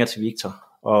ligegyldigt. Jeg ringer til Victor,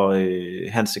 og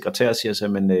hans sekretær siger så,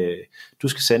 men du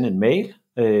skal sende en mail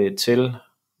til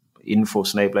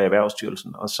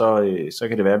info@Erhvervsstyrelsen, og så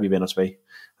kan det være, at vi vender tilbage.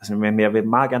 Altså, men jeg vil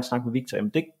meget gerne snakke med Victor.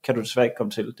 Jamen det kan du desværre ikke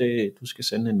komme til. Du skal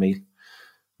sende en mail.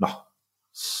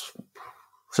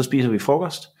 Så spiser vi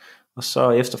frokost, og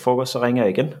så efter frokost, så ringer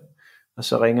jeg igen. Og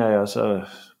så ringer jeg, og så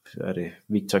er det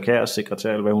Victor Kjærs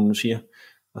sekretær, eller hvad hun nu siger.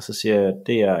 Og så siger jeg,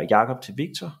 det er Jakob til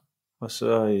Victor. Og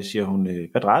så siger hun,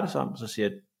 hvad drejer det sig om? Så siger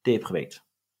jeg, det er privat.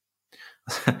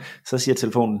 Så siger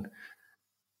telefonen,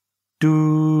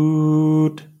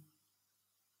 dude.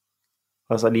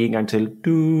 Og så lige en gang til,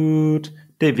 dude.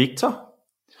 Det er Victor.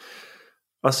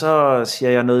 Og så siger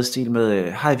jeg noget i stil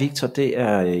med, hej Victor, det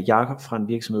er Jakob fra en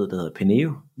virksomhed, der hedder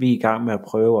Penneo. Vi er i gang med at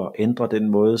prøve at ændre den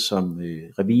måde, som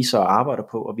revisorer arbejder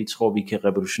på, og vi tror, vi kan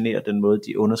revolutionere den måde,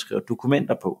 de underskriver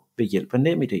dokumenter på ved hjælp af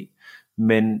NemID.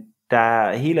 Men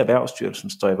hele Erhvervsstyrelsen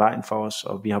står i vejen for os,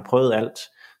 og vi har prøvet alt.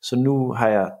 Så nu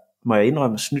må jeg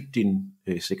indrømme, snydt din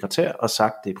sekretær og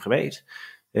sagt, det er privat.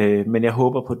 Men jeg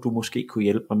håber på, at du måske kunne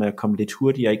hjælpe mig med at komme lidt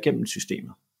hurtigere igennem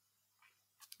systemet.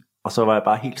 Og så var jeg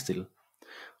bare helt stille.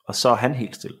 Og så er han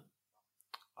helt stille.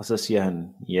 Og så siger han,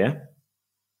 ja,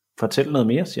 fortæl noget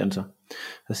mere, siger han så.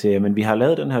 Så siger jeg, men vi har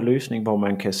lavet den her løsning, hvor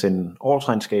man kan sende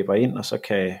årsregnskaber ind, og så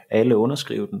kan alle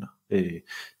underskrive den,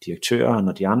 direktøren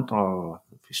og de andre, og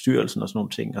bestyrelsen og sådan nogle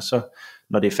ting, og så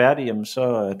når det er færdigt, jamen, så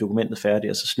er dokumentet færdigt,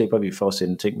 og så slipper vi for at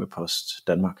sende ting med Post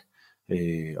Danmark.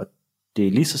 Og det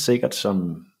er lige så sikkert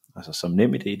som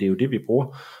NemID, det er jo det vi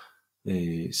bruger.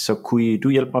 Så kunne du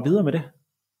hjælpe mig videre med det?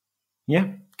 Ja,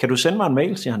 kan du sende mig en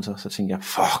mail, siger han så. Så tænker jeg,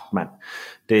 fuck mand,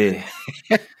 det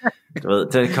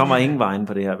kommer ingen vejen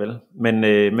på det her, vel?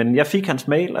 Men jeg fik hans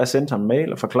mail, og jeg sendte ham en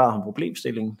mail og forklarede ham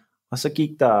problemstillingen. Og så gik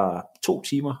der 2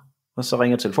 timer, og så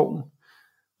ringer telefonen.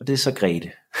 Og det er så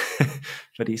Grete.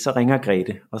 Fordi så ringer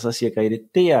Grete, og så siger Grete,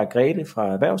 det er Grete fra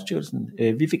Erhvervsstyrelsen.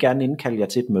 Vi vil gerne indkalde jer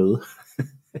til et møde.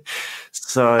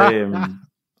 Så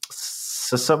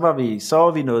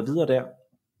var vi noget videre der.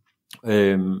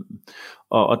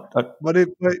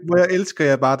 Hvor jeg elsker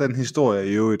jeg bare den historie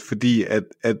i øvrigt, fordi at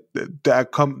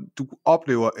du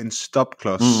oplever en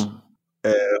stopklods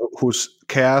hos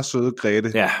kære søde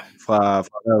Grete fra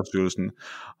Erhvervsstyrelsen,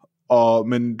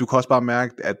 men du kan også bare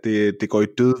mærke, at det går i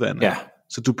dødvandet. Ja.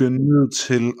 Så du bliver nødt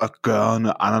til at gøre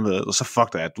noget anderledes, og så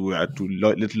fuck dig, at du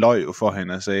lidt løg for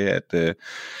hende og sagde, at det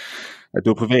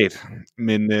var privat,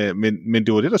 men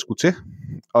det var det, der skulle til.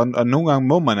 Og nogle gange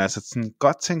må man altså sådan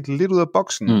godt tænke lidt ud af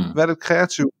boksen, være lidt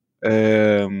kreativ,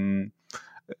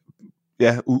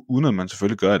 uden at man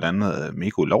selvfølgelig gør et andet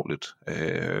mega ulovligt.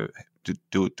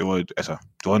 Det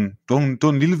var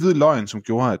en lille hvid løgn, som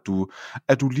gjorde,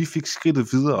 at du lige fik skridtet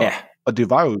videre, og det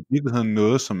var jo i virkeligheden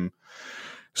noget,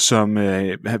 som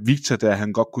Victor, der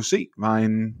han godt kunne se, var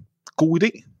en god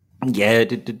idé. Ja,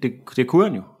 det kunne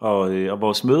han jo, og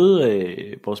vores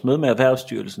møde med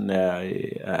Erhvervsstyrelsen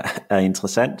er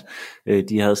interessant.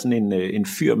 De havde sådan en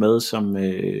fyr med, som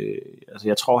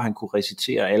jeg tror han kunne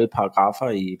recitere alle paragrafer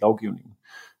i lovgivningen,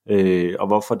 og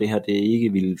hvorfor det her det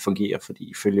ikke ville fungere,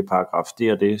 fordi ifølge paragraf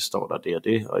det og det står der det og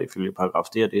det, og ifølge paragraf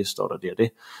det og det står der det og det.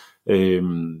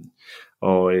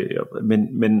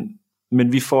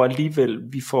 Men vi får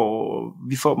alligevel, vi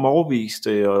får dem overbevist,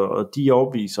 og de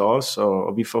overbeviser os,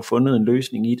 og vi får fundet en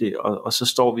løsning i det, og så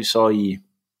står vi så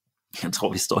jeg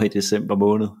tror vi står i december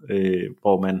måned,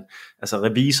 hvor man, altså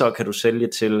revisor kan du sælge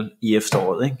til i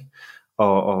efteråret, ikke?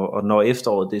 Og når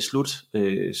efteråret det er slut,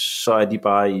 så er de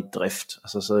bare i drift,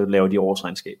 altså så laver de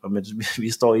årsregnskaber, men vi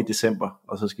står i december,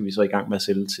 og så skal vi så i gang med at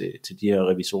sælge til de her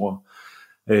revisorer.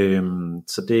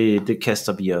 Så det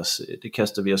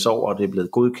kaster vi os over, og det er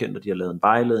blevet godkendt, og de har lavet en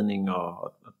vejledning,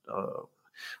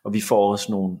 og vi får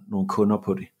også nogle kunder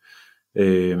på det.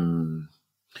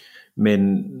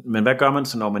 Men hvad gør man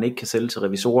så, når man ikke kan sælge til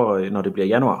revisorer, når det bliver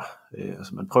januar?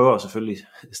 Altså man prøver selvfølgelig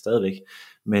stadigvæk,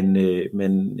 men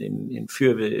en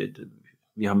fyr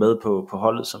vi har med på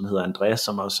holdet, som hedder Andreas,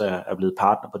 som også er blevet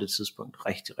partner på det tidspunkt,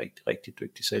 rigtig, rigtig, rigtig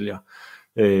dygtig sælger,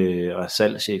 og er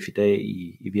salgschef i dag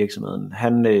i virksomheden.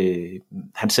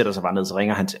 Han sætter sig bare ned, så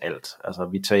ringer han til alt. Altså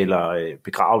vi taler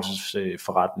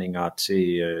begravelsesforretninger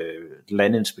til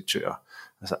landinspektører.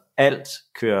 Altså alt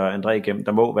kører André igennem.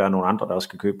 Der må være nogle andre, der også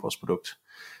skal købe vores produkt.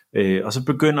 Og så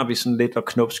begynder vi sådan lidt at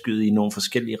knopskyde i nogle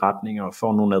forskellige retninger, og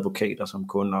får nogle advokater som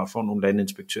kunder, og får nogle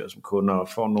landinspektører som kunder, og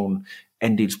får nogle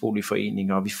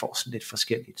andelsboligforeninger, og vi får sådan lidt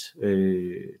forskelligt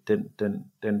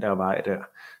den der vej der.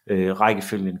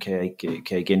 Rækkefølgen kan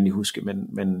jeg ikke endelig huske,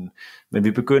 men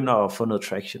vi begynder at få noget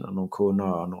traction og nogle kunder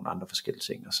og nogle andre forskellige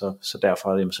ting, og så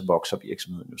derfra så vokser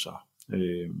virksomheden jo så.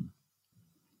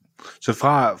 Så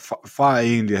fra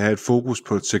egentlig at have et fokus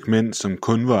på et segment, som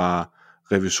kun var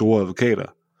revisorer og advokater,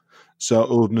 så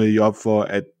åbnede I op for,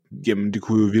 at jamen, det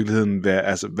kunne jo i virkeligheden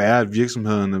være at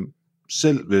virksomhederne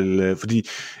selv vil, fordi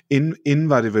inden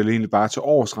var det vel egentlig bare til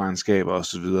årsregnskaber og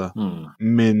så videre,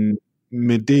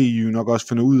 men det I jo nok også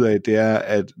finder ud af, det er,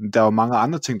 at der er mange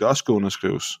andre ting, der også skal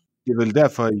underskrives. Det er vel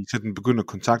derfor, at I sådan begynder at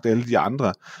kontakte alle de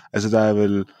andre. Altså der er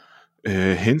vel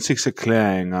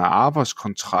hensigtserklæringer,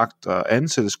 arbejdskontrakter,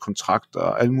 ansættelseskontrakter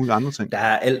og alle mulige andre ting. Der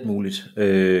er alt muligt.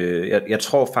 Jeg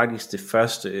tror faktisk det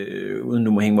første, uden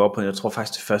du må hænge mig op på, jeg tror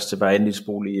faktisk det første var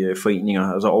andelsboligforeninger,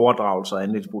 altså overdragelser af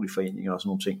andelsboligforeninger og sådan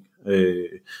nogle ting.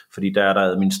 Fordi der er der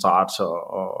administrator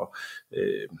og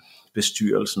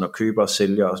bestyrelsen og køber og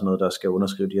sælger og sådan noget, der skal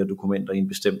underskrive de her dokumenter i en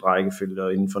bestemt rækkefølge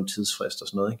og inden for en tidsfrist og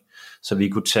sådan noget, ikke? Så vi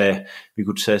kunne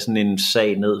tage sådan en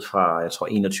sag ned fra, jeg tror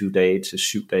 21 dage til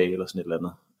 7 dage eller sådan et eller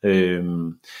andet.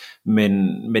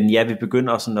 Men ja, vi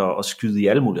begynder sådan at skyde i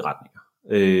alle mulige retninger.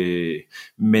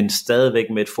 Men stadigvæk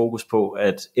med et fokus på,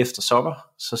 at efter sommer,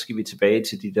 så skal vi tilbage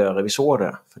til de der revisorer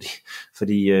der,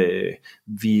 fordi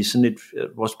vi sådan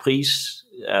vores pris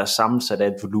er sammensat af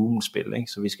et volumenspil,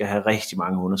 ikke? Så vi skal have rigtig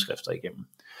mange underskrifter igennem,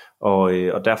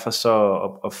 og derfor så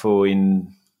at få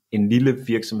en lille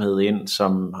virksomhed ind,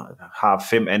 som har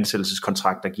 5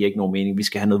 ansættelseskontrakter, giver ikke nogen mening. Vi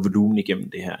skal have noget volumen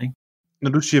igennem det her, ikke?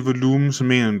 Når du siger volumen, så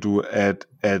mener du,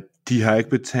 at de har ikke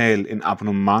betalt en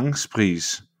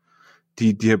abonnementspris.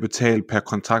 De har betalt per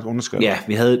kontrakt underskrift. Ja,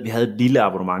 vi havde et lille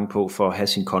abonnement på for at have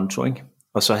sin konto, ikke?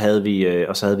 Og så havde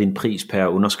vi en pris per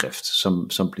underskrift,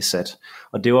 som blev sat.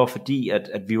 Og det var fordi,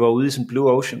 at vi var ude i sådan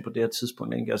Blue Ocean på det her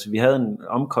tidspunkt, ikke? Altså vi havde en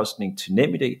omkostning til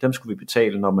NemID, dem skulle vi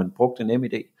betale, når man brugte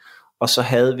NemID. Og så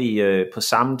havde vi på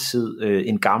samme tid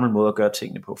en gammel måde at gøre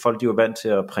tingene på. Folk de var vant til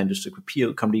at printe et stykke papir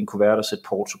ud, kom lige en kuvert og sætte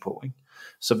porto på, ikke?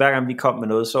 Så hver gang vi kom med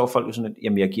noget, så var folk jo sådan, at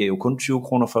jamen jeg giver jo kun 20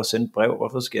 kroner for at sende et brev,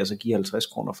 hvorfor skal jeg så give 50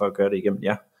 kroner for at gøre det igennem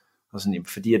jer? Og sådan,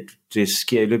 fordi at det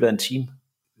sker i løbet af en time,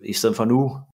 i stedet for en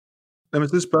uge. Lad mig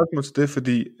stille et spørgsmål til det,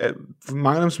 fordi for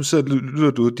mange af dem, som sidder og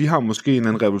lytter derude, de har måske en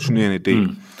anden revolutionerende idé,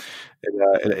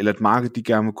 eller et marked, de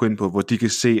gerne må gå ind på, hvor de kan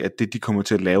se, at det, de kommer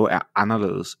til at lave, er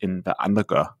anderledes, end hvad andre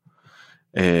gør.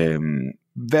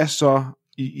 Hvad så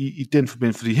i den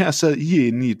forbindelse? Fordi her sad I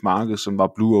inde i et marked, som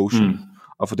var Blue Ocean,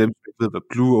 og for dem, der ikke ved, hvad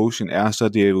Blue Ocean er, så er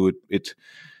det jo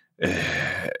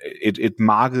et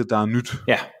marked, der er nyt,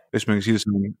 hvis man kan sige det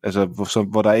sådan, altså,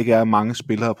 hvor der ikke er mange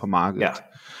spillere på markedet. Ja.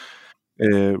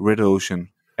 Red Ocean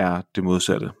er det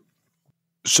modsatte.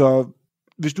 Så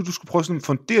hvis du skulle prøve sådan at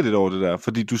fundere lidt over det der,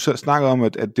 fordi du snakker om,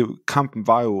 at kampen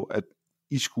var jo, at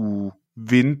I skulle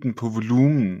vinde den på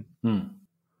volumen.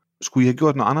 Skulle I have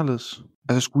gjort noget anderledes?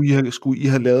 Altså skulle I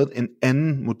have lavet en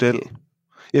anden model?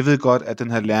 Jeg ved godt, at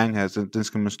den her læring her, den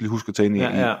skal man lige huske at tage ind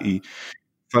i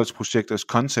folks projekters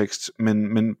kontekst,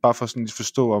 men bare for sådan at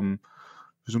forstå om,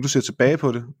 hvis du ser tilbage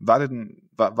på det, var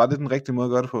det den rigtige måde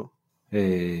at gøre det på?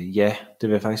 Ja, det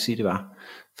vil jeg faktisk sige, det var.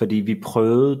 Fordi vi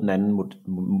prøvede den anden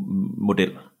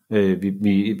model.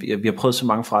 Vi har prøvet så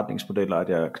mange forretningsmodeller, at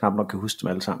jeg knap nok kan huske dem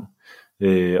alle sammen.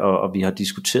 Og vi har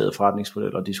diskuteret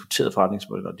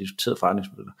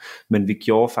forretningsmodeller. Men vi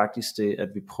gjorde faktisk det, at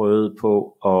vi prøvede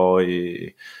på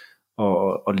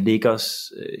at lægge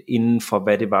os inden for,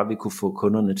 hvad det var, vi kunne få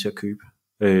kunderne til at købe.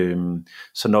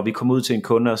 Så når vi kom ud til en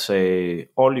kunde og sagde,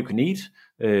 all you can eat,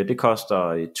 det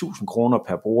koster 1.000 kroner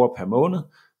per bruger per måned,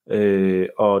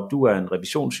 og du er en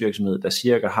revisionsvirksomhed, der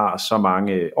cirka har så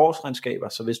mange årsregnskaber,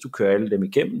 så hvis du kører alle dem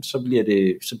igennem, så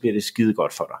bliver det skide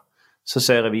godt for dig. Så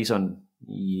sagde revisoren,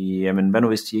 jamen hvad nu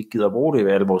hvis de ikke gider at bruge det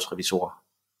ved alle vores revisorer?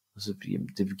 Så, jamen,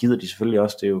 det gider de selvfølgelig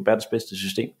også, det er jo verdens bedste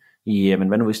system. Jamen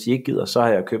hvad nu hvis de ikke gider, så har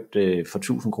jeg købt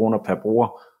for 1.000 kroner per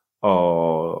bruger,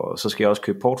 og så skal jeg også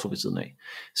købe porto ved siden af.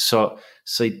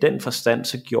 Så i den forstand,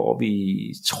 så gjorde vi,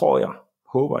 tror jeg,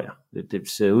 håber jeg, det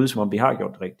ser ud som om vi har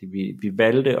gjort det rigtigt. Vi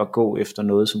valgte at gå efter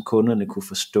noget, som kunderne kunne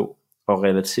forstå, og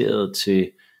relateret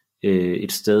til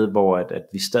et sted, hvor at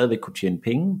vi stadigvæk kunne tjene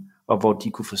penge, og hvor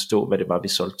de kunne forstå, hvad det var, vi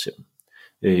solgte til dem.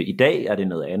 I dag er det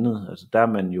noget andet. Altså der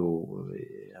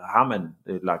har man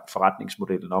lagt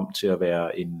forretningsmodellen om til at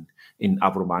være en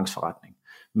abonnementsforretning.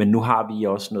 Men nu har vi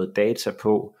også noget data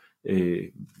på,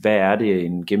 hvad er det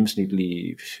en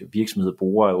gennemsnitlig virksomhed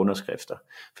bruger af underskrifter.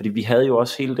 Fordi vi havde jo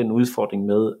også hele den udfordring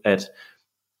med, at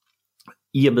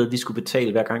i og med at vi skulle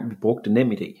betale hver gang vi brugte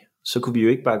NemID, så kunne vi jo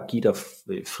ikke bare give dig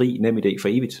fri NemID for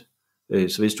evigt.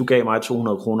 Så hvis du gav mig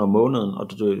 200 kroner om måneden, og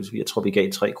jeg tror vi gav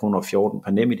 3,14 kroner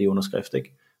per NemID underskrift,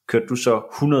 ikke? Kørte du så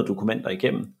 100 dokumenter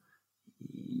igennem,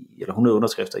 eller 100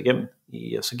 underskrifter igennem,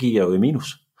 og så gik jeg jo i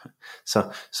minus.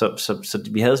 Så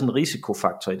vi havde sådan en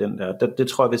risikofaktor i den der. Det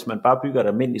tror jeg, hvis man bare bygger et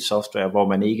almindeligt software, hvor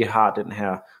man ikke har den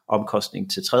her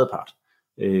omkostning til tredjepart,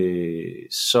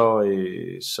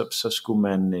 så skulle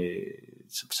man,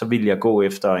 så ville jeg gå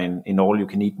efter en all you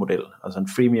can eat model, altså en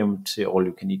freemium til all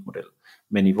you can eat model.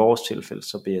 Men i vores tilfælde,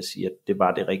 så vil jeg sige, at det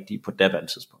var det rigtige på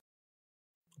daværende tidspunkt.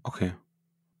 Okay.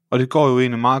 Og det går jo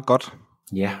egentlig meget godt.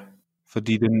 Ja.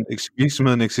 Fordi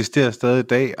virksomheden eksisterer stadig i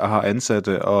dag, og har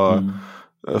ansatte og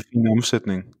fin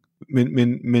omsætning.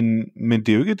 Men det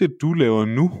er jo ikke det, du laver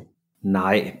nu.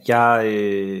 Nej,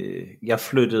 jeg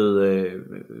flyttede,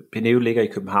 Peneo ligger i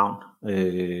København,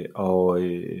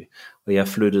 og jeg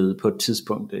flyttede på et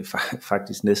tidspunkt,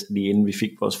 faktisk næsten lige inden vi fik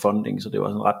vores funding, så det var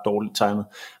sådan ret dårligt timet,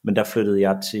 men der flyttede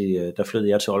jeg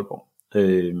til Aalborg,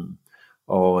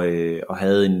 og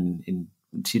havde en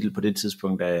titel på det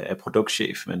tidspunkt af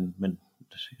produktchef, men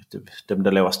dem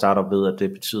der laver startup ved, at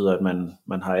det betyder, at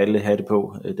man har alle hatte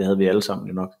på, det havde vi alle sammen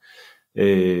jo nok.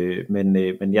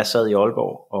 Men jeg sad i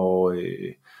Aalborg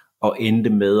og endte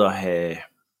med at have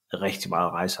rigtig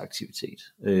meget rejseaktivitet.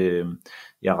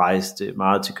 Jeg rejste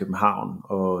meget til København,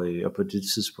 og på det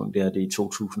tidspunkt, det er det i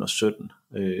 2017.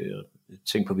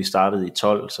 Tænk på, at vi startede i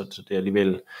 12, så det er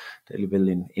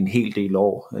alligevel en hel del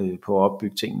år på at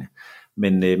opbygge tingene.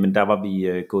 Men der var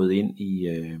vi gået ind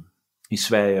i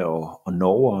Sverige og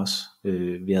Norge også,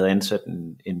 Vi havde ansat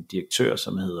en direktør,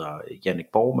 som hedder Jannik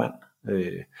Borgmann.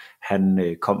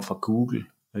 Han kom fra Google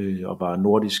og var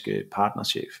nordisk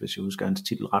partnerchef, hvis jeg husker hans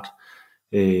titel ret.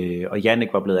 Og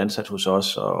Jannik var blevet ansat hos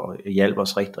os og hjalp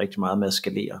os rigtig, rigtig meget med at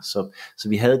skalere. Så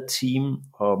vi havde et team,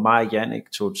 og mig og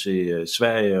Jannik tog til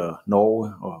Sverige og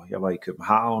Norge, og jeg var i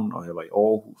København, og jeg var i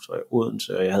Aarhus og i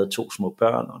Odense, og jeg havde 2 små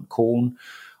børn og en kone.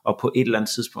 Og på et eller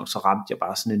andet tidspunkt, så ramte jeg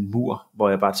bare sådan en mur, hvor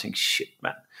jeg bare tænkte, shit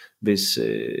mand,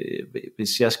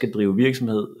 hvis jeg skal drive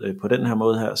virksomhed på den her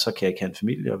måde her, så kan jeg ikke have en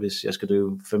familie, og hvis jeg skal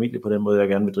drive familie på den måde, jeg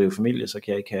gerne vil drive familie, så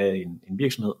kan jeg ikke have en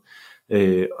virksomhed.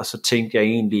 Og så tænkte jeg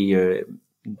egentlig,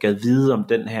 gad vide om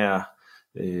den her,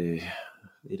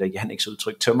 et af Janniks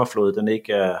udtryk, tømmerflåde, den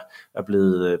ikke er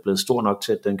blevet stor nok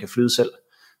til, at den kan flyde selv.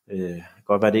 Det kan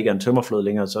godt være, at det ikke er en tømmerflåde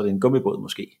længere, så er det en gummibåd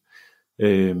måske.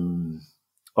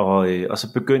 Og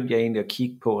så begyndte jeg egentlig at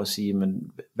kigge på og sige,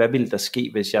 men hvad ville der ske,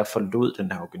 hvis jeg forlod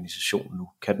den her organisation nu?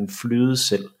 Kan den flyde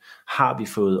selv? Har vi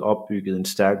fået opbygget en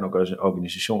stærk nok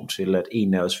organisation til, at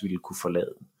en af os ville kunne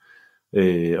forlade den?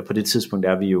 Og på det tidspunkt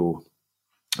er vi jo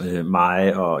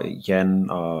mig og Jan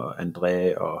og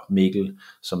André og Mikkel,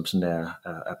 som sådan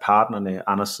er partnerne.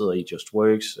 Anders sidder i Just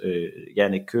Works,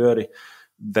 Jan ikke kører det.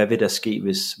 Hvad vil der ske,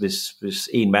 hvis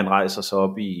en mand rejser sig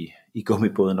op i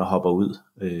gummibåden og hopper ud?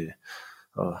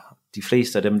 Og de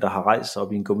fleste af dem, der har rejst sig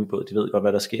op i en gummibåd, de ved godt,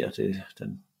 hvad der sker.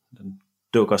 Den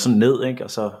dukker sådan ned, ikke?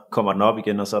 Og så kommer den op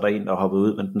igen, og så er der en, der hopper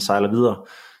ud, men den sejler videre.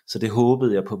 Så det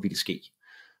håbede jeg på ville ske.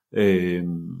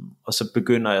 Og så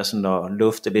begynder jeg sådan at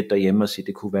lufte lidt derhjemme og sige,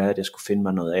 det kunne være, at jeg skulle finde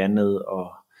mig noget andet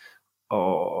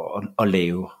og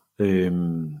lave,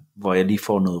 hvor jeg lige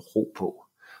får noget ro på.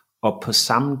 Og på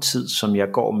samme tid, som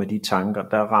jeg går med de tanker,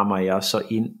 der rammer jeg så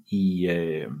ind i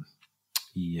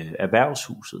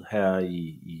erhvervshuset her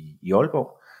i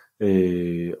Aalborg,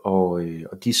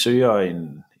 og de søger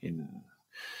en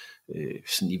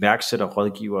sådan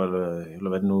iværksætterrådgiver, eller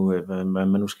hvad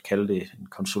man nu skal kalde det, en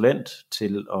konsulent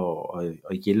til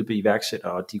at hjælpe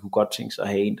iværksættere, og de kunne godt tænke sig at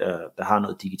have en, der har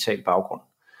noget digital baggrund.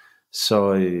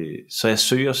 Så jeg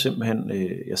søger simpelthen,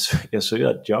 jeg søger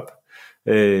et job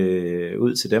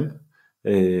ud til dem,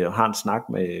 og har en snak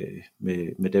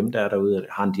med dem, der er derude, og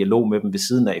har en dialog med dem ved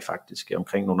siden af faktisk,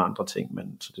 omkring nogle andre ting,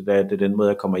 men så det er den måde,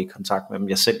 jeg kommer i kontakt med dem.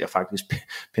 Jeg sælger faktisk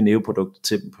Penneo-produkter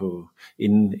til dem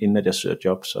inden at jeg søger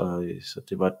job, så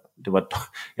det var,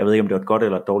 jeg ved ikke, om det var et godt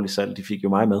eller et dårligt salg, de fik jo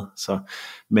mig med,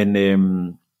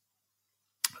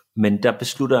 men der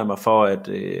beslutter jeg mig for, at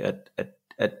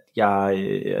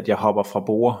jeg hopper fra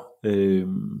bord,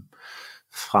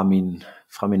 fra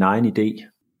min egen idé.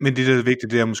 Men det, der er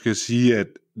vigtigt, det er måske at sige, at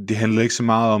det handler ikke så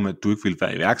meget om, at du ikke vil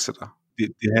være iværksætter.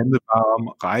 Det handler bare om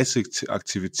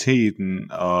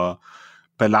rejseaktiviteten og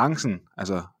balancen.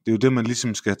 Altså, det er jo det, man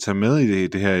ligesom skal tage med i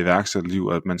det her iværksætterliv,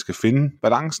 at man skal finde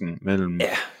balancen mellem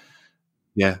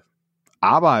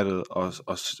arbejdet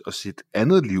og sit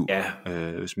andet liv. Ja.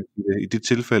 I det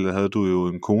tilfælde havde du jo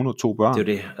en kone og 2 børn. Det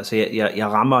er jo det. Altså, jeg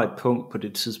rammer et punkt på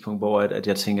det tidspunkt, hvor at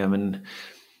jeg tænker, men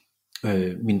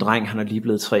min dreng, han er lige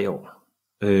blevet 3 år.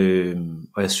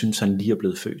 Og jeg synes, han lige er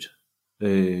blevet født.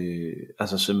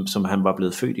 Altså som han var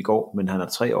blevet født i går, men han er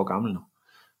 3 år gammel nu.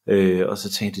 Og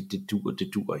så tænkte jeg, det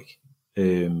dur ikke.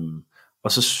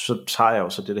 Og så tager jeg jo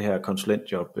så det her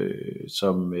konsulentjob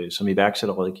som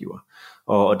iværksætterrådgiver.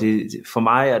 Og det, for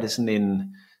mig er det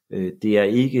sådan det er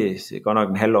ikke godt nok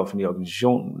en halvoffentlig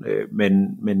organisation,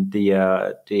 men det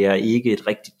er ikke et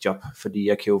rigtigt job, fordi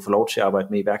jeg kan jo få lov til at arbejde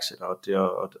med iværksætter,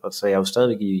 og så er jeg jo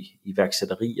stadigvæk i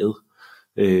iværksætteriet.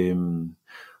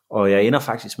 Og jeg ender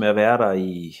faktisk med at være der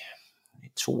i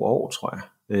 2 år, tror jeg.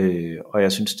 Og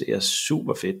jeg synes, det er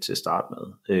super fedt til at starte med.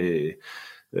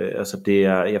 Altså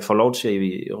jeg får lov til at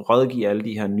rådgive alle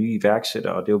de her nye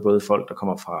iværksættere, og det er jo både folk, der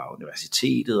kommer fra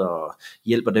universitetet og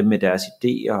hjælper dem med deres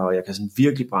idéer, og jeg kan sådan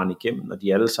virkelig brænde igennem, og de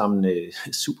er alle sammen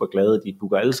super glade, de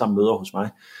booker alle sammen møder hos mig.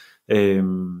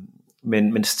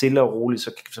 Men stille og roligt,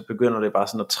 så begynder det bare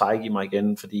sådan at trække i mig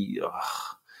igen, fordi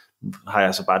har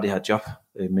jeg så bare det her job,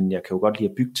 men jeg kan jo godt lide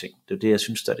at bygge ting. Det er det, jeg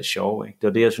synes, der er det sjove. Ikke? Det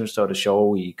var det, jeg synes, der var det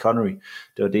sjove i Connery.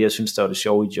 Det var det, jeg synes, der var det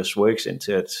sjove i Just Works,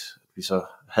 indtil at vi så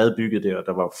havde bygget det, og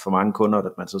der var for mange kunder,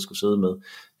 at man så skulle sidde med.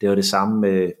 Det var det samme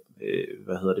med,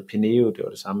 Penneo, det var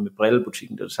det samme med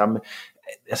brillebutikken, det var det samme med,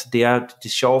 altså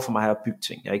det sjove for mig er at bygge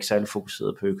ting. Jeg er ikke særlig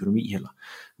fokuseret på økonomi heller.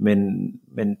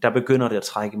 Men der begynder det at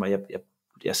trække mig.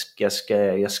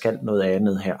 Jeg skal noget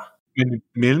andet her. Men i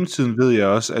mellemtiden ved jeg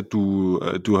også, at du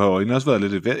har jo også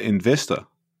været lidt investor.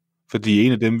 Fordi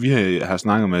en af dem, vi har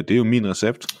snakket med, det er jo Min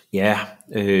Recept. Ja,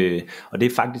 og det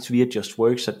er faktisk via Just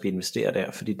Works, at vi investerer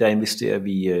der. Fordi der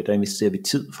investerer vi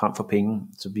tid frem for penge.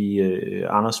 Så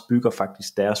Anders bygger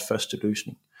faktisk deres første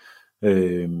løsning.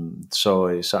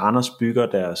 Så Anders bygger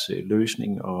deres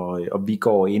løsning, og vi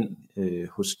går ind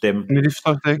hos dem. Men det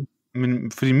forstår jeg ikke.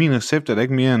 Men fordi min recept er da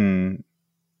ikke mere end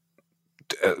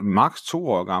maks 2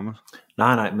 år gammel.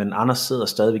 Nej, men Anders sidder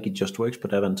stadigvæk i JustWorks på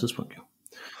daværende tidspunkt, jo.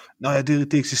 Nå ja,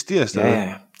 det eksisterer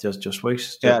stadig. Ja,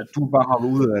 JustWorks. Ja, du bare hoppet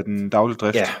ud af den daglige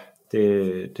drift. Ja,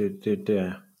 det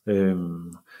er.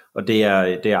 Og det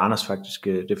er Anders faktisk,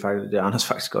 det er Anders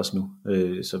faktisk også nu.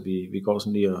 Så vi går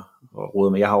sådan lige og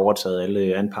roder med. Jeg har overtaget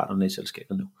alle anparterne i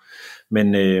selskabet nu.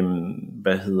 Men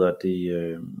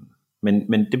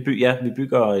Men vi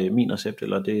bygger min recept,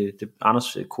 eller det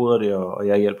Anders koder det, og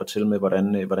jeg hjælper til med,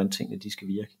 hvordan tingene de skal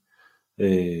virke.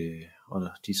 Og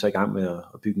de er så i gang med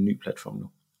at bygge en ny platform nu.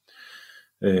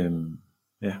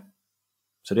 Ja,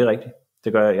 så det er rigtigt.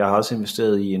 Det gør jeg. Jeg har også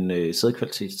investeret i en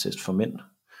sædkvalitetstest for mænd.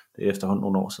 Det er efterhånden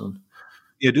nogle år siden.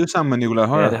 Ja, det er jo sammen med Nikolaj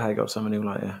Højer. Ja, det har jeg gjort sammen med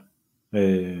Nikolaj, ja.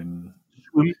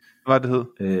 Hvad det hed?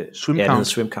 Swim Count. Ja, det hedder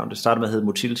Swim Count. Det startede med at hedde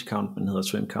Motility Count, men det hedder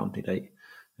Swim Count i dag.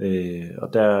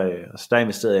 Og der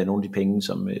investerede jeg nogle af de penge,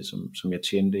 som jeg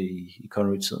tjente i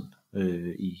Connery-tiden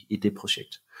i det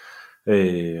projekt.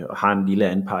 Og har en lille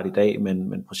anpart i dag,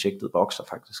 men projektet vokser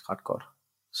faktisk ret godt.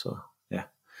 Så ja.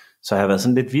 Så jeg har været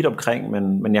sådan lidt vidt omkring,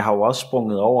 men jeg har jo også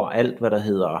sprunget over alt, hvad der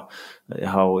hedder.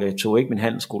 Jeg tog ikke min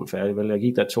handelsskole færdig, vel? Jeg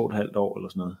gik der 2,5 år eller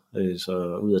sådan noget,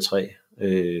 så ud af 3.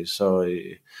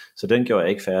 Så den gjorde jeg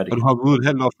ikke færdig. Og du hoppede ud et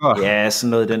halvt år før? Ja,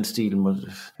 sådan noget i den stil.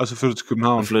 Og så flyttede til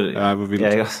København? Ja, hvor vildt.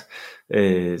 Ja,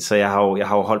 så jeg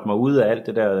har jo holdt mig ude af alt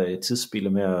det der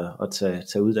tidsspil med at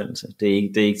tage uddannelse. Det er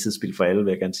ikke tidsspil for alle,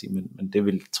 vil jeg gerne sige, men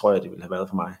det tror jeg, det ville have været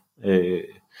for mig.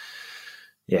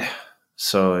 Ja,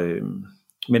 så...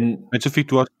 Men så fik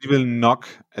du også alligevel nok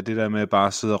af det der med bare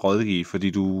at sidde og rådgive,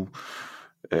 fordi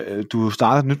du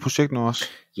startede et nyt projekt nu også.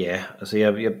 Ja, altså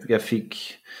jeg ved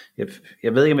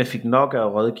ikke, om jeg fik nok af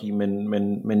at rådgive,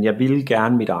 men jeg ville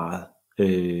gerne mit eget.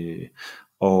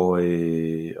 Og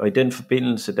i den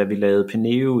forbindelse, da vi lavede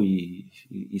Penneo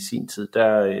i sin tid,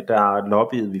 der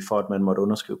lobbyede vi for, at man måtte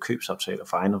underskrive købsaftaler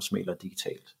for ejendomsmæglere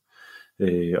digitalt.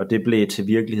 Og det blev til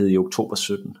virkelighed i oktober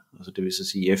 17, altså det vil så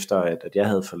sige efter at jeg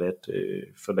havde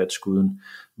forladt skuden,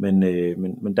 men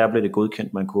der blev det godkendt,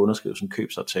 at man kunne underskrive sådan en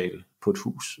købsaftale på et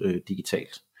hus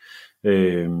digitalt.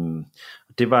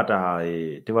 Det var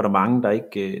der mange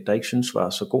der ikke synes var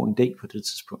så god en idé på det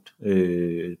tidspunkt.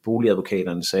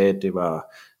 Boligadvokaterne sagde, at det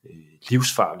var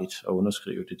livsfarligt at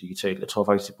underskrive det digitalt. Jeg tror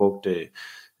faktisk de brugte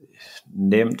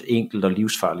nemt, enkelt og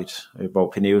livsfarligt,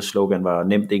 hvor Penneos slogan var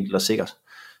nemt, enkelt og sikkert.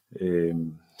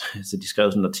 Så de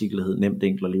skrev sådan en artikel, der hed nemt,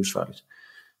 enkelt og livsfarligt.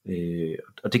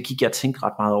 Og det gik jeg og tænkte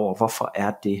ret meget over, hvorfor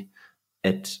er det,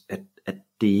 at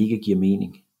det ikke giver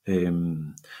mening.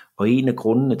 Og en af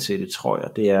grundene til det, tror jeg,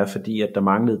 det er fordi, at der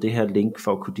manglede det her link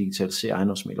for at kunne digitalisere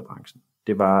ejendomsmæglerbranchen.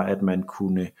 Det var, at man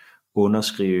kunne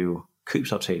underskrive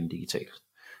købsaftalen digitalt.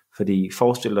 Fordi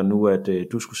forestil dig nu, at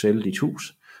du skulle sælge dit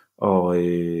hus, og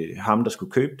ham, der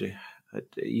skulle købe det, at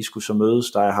I skulle så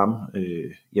mødes, dig og ham,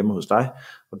 hjemme hos dig,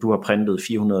 og du har printet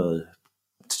 400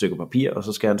 stykker papir, og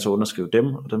så skal han så underskrive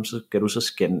dem, og dem så skal du så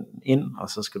scanne ind, og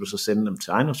så skal du så sende dem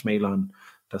til ejendomsmægleren,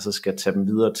 der så skal tage dem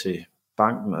videre til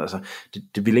banken. Altså,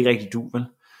 det ville ikke rigtig du, vel?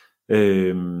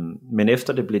 Men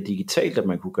efter det blev digitalt, at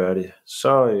man kunne gøre det,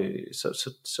 så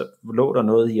lå der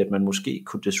noget i, at man måske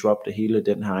kunne disrupte hele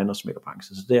den her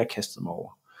ejendomsmæglerbranche, så det har jeg kastet mig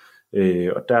over.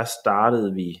 Og der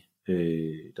startede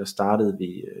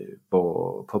vi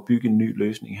på at bygge en ny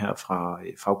løsning her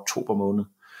fra oktober måned.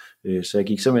 Så jeg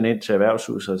gik simpelthen ind til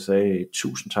erhvervshuset og sagde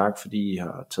 1000 tak, fordi I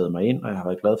har taget mig ind, og jeg har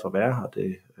været glad for at være her.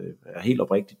 Det er helt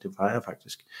oprigtigt, det var jeg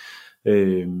faktisk.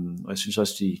 Og jeg synes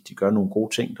også, de gør nogle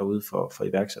gode ting derude for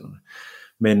iværksætterne.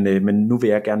 Men nu vil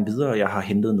jeg gerne videre, og jeg har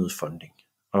hentet noget funding.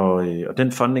 Og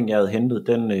den funding, jeg havde hentet,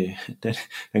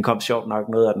 den kom sjovt nok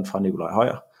noget af den fra Nikolaj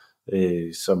Højer,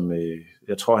 som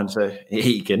jeg tror, han sagde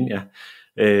igen, ja.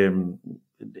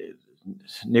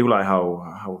 Nikolaj har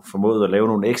jo formået at lave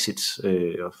nogle exits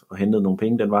og hentet nogle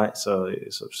penge den vej,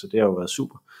 så det har jo været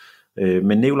super.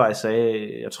 Men Nikolaj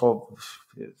sagde, jeg tror,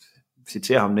 jeg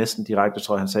citerer ham næsten direkte,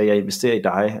 tror jeg, han sagde, jeg investerer i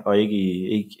dig, og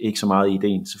ikke så meget i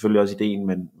ideen. Selvfølgelig også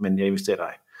ideen, men jeg investerer i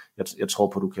dig. Jeg tror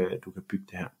på, du kan bygge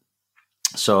det her.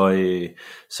 Så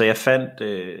jeg fandt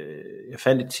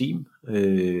et team.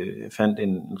 Jeg fandt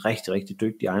en rigtig, rigtig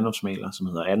dygtig ejendomsmægler, som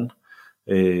hedder Anne,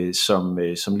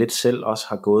 som lidt selv også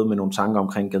har gået med nogle tanker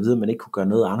omkring, at man ikke kunne gøre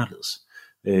noget anderledes.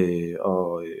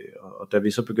 Og da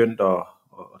vi så begyndte at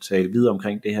tale videre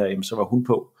omkring det her, jamen, så var hun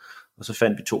på, og så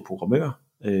fandt vi 2 programmører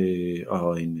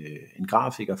og en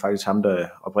grafiker, faktisk ham, der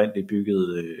oprindeligt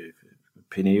byggede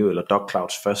Penneo eller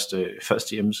DocClouds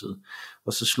første hjemmeside,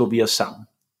 og så slog vi os sammen.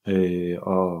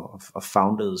 og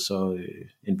foundede så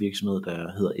en virksomhed,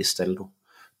 der hedder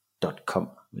Estaldo.com,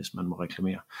 hvis man må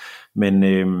reklamere.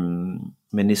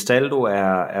 Men Estaldo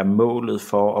er målet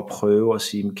for at prøve at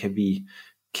sige,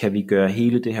 kan vi gøre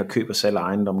hele det her køb og salg af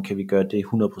ejendom, kan vi gøre det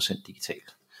 100%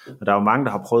 digitalt? Og der er jo mange,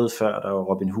 der har prøvet før, der er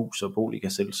jo Robin Hus og Boliga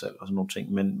selvsalg og sådan nogle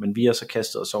ting, men vi har så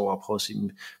kastet os over og prøvet at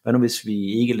sige, hvad nu hvis vi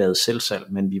ikke lavede selvsalg,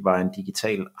 men vi var en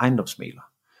digital ejendomsmægler?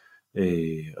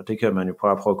 Og det kan man jo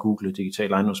prøve at google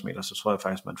digital ejendomsmægler, så tror jeg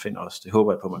faktisk, man finder os. Det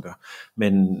håber jeg på, man gør.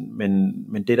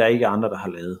 Men det er der ikke andre, der har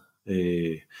lavet.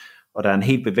 Og der er en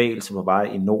hel bevægelse på vej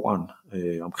i Norden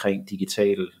omkring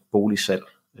digital boligsalg.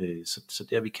 Så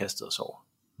det har vi kastet os over.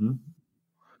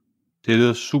 Det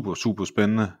lyder super, super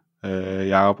spændende,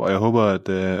 Jacob, og jeg håber,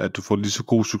 at du får lige så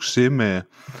god succes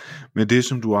med det,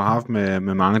 som du har haft med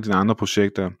mange af dine andre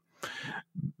projekter.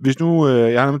 Hvis nu,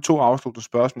 jeg har 2 afsluttende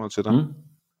spørgsmål til dig,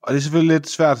 og det er selvfølgelig lidt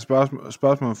svært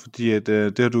spørgsmål, fordi at,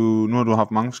 nu har du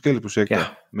haft mange forskellige projekter,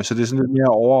 men så det er sådan lidt mere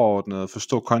overordnet at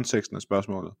forstå konteksten af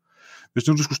spørgsmålet. Hvis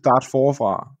nu du skulle starte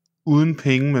forfra, uden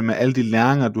penge, men med alle de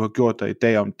læringer, du har gjort dig i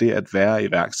dag om det at være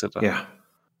iværksætter,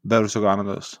 hvad vil du så gøre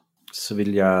anderledes? Så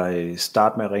vil jeg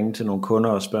starte med at ringe til nogle kunder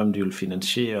og spørge, om de vil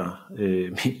finansiere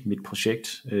mit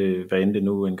projekt, hvad end det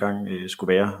nu engang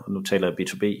skulle være. Og nu taler jeg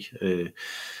B2B.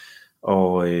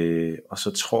 Og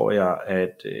så tror jeg,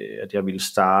 at jeg vil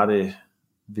starte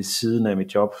ved siden af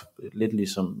mit job, lidt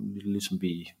ligesom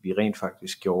vi rent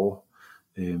faktisk gjorde.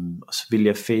 Og så vil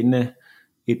jeg finde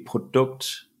et produkt,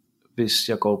 hvis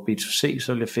jeg går B2C,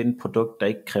 så vil jeg finde et produkt, der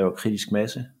ikke kræver kritisk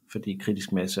masse, fordi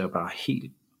kritisk masse er bare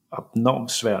helt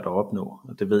enormt svært at opnå,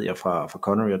 og det ved jeg fra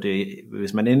Connery, og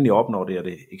hvis man endelig opnår det, er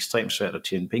det ekstremt svært at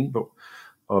tjene penge på.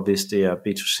 Og hvis det er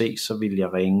B2C, så vil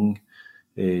jeg ringe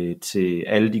til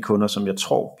alle de kunder, som jeg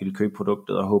tror ville købe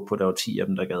produktet, og håbe på, at der var 10 af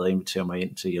dem, der gad at invitere mig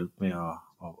ind til at hjælpe med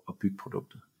at bygge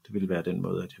produktet. Det ville være den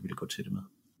måde, at jeg ville gå til det med.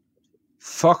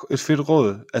 Fuck, et fedt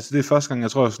råd. Altså det er første gang,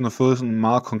 jeg tror, jeg sådan har fået sådan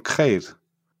meget konkret.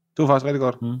 Det var faktisk rigtig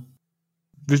godt.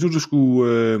 Hvis nu du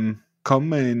skulle komme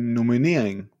med en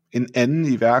nominering, en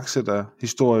anden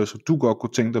iværksætterhistorie, som du godt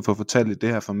kunne tænke dig for at fortælle i det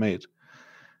her format,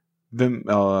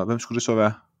 hvem skulle det så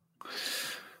være?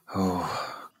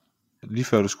 Lige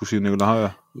før du skulle sige Nicolai Højer.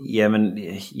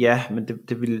 Men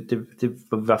det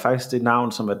var faktisk det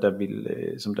navn, som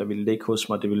der ville ligge hos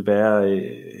mig. Det ville være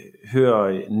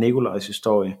høre Nicolais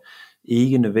historie.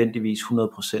 Ikke nødvendigvis 100%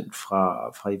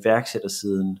 fra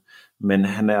iværksættersiden, men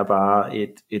han er bare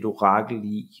et orakel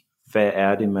i, hvad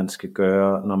er det, man skal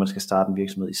gøre, når man skal starte en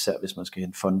virksomhed, især hvis man skal have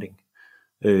en funding.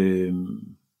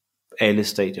 Alle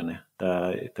stadierne,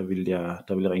 der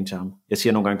vil jeg ringe til ham. Jeg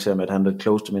siger nogle gange til ham, at han er det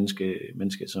klogeste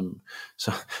menneske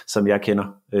som jeg kender,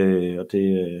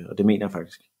 og det mener jeg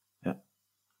faktisk. Ja.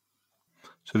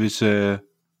 Så hvis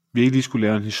vi ikke lige skulle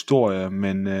lave en historie,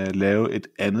 men lave et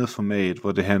andet format,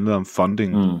 hvor det handlede om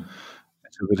funding,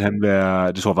 så vil han være,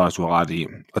 det tror jeg faktisk, du har ret i,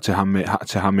 og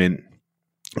tage ham ind.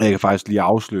 Jeg kan faktisk lige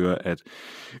afsløre, at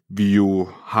vi jo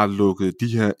har lukket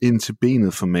de her ind til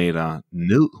benet formater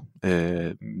ned.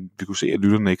 Vi kunne se, at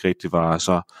lytterne ikke rigtig var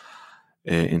så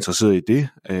interesseret i det,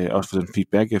 også for den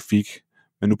feedback, jeg fik.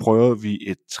 Men nu prøver vi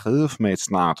et tredje format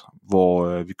snart,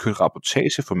 hvor vi kører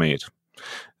rapportageformat.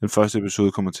 Den første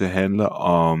episode kommer til at handle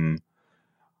om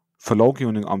for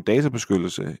lovgivning om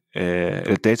databeskyttelse,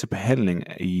 eller databehandling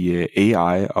i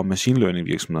AI og machine learning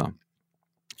virksomheder,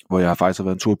 hvor jeg faktisk har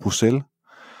været en tur i Bruxelles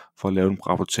for at lave en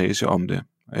rapportage om det.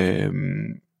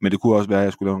 Men det kunne også være, at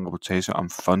jeg skulle lave en rapportage om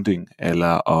funding, eller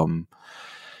om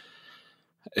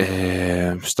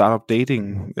startup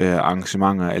dating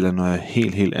arrangementer, eller noget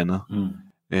helt andet.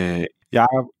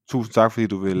 Jacob, tusind tak, fordi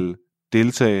du vil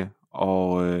deltage,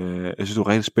 og jeg synes, det er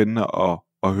rigtig spændende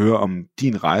at høre om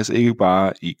din rejse, ikke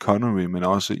bare i Connery, men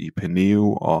også i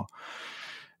Penneo, og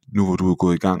nu hvor du er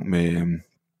gået i gang med,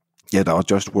 der er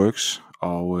Just Works,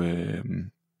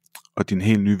 og din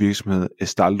helt nye virksomhed,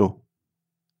 Estaldo.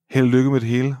 Held og lykke med det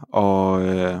hele, og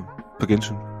på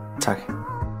gensyn. Tak.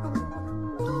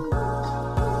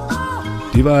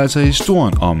 Det var altså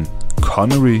historien om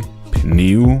Connery,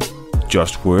 Penneo,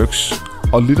 Just Works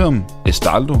og lidt om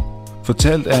Estaldo,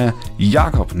 fortalt af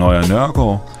Jacob Nøjer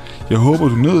Nørgaard. Jeg håber,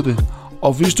 du nød det,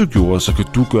 og hvis du gjorde, så kan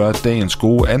du gøre dagens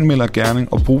gode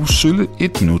anmeldergerning og bruge sølle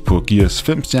 1 minut på at give os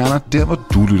 5 stjerner, der hvor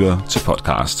du lytter til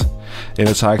podcast.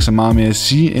 Ellers har jeg ikke så meget mere at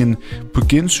sige end på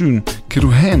gensyn. Kan du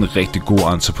have en rigtig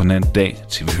god entreprenant dag,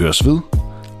 til vi høres ved.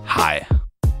 Hej.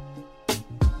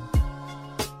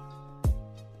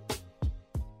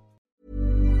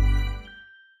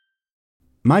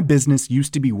 My business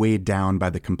used to be weighed down by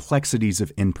the complexities of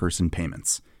in-person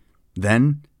payments.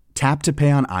 Then, Tap to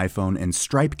Pay on iPhone and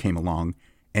Stripe came along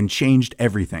and changed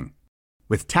everything.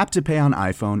 With Tap to Pay on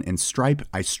iPhone and Stripe,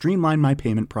 I streamline my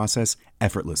payment process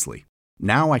effortlessly.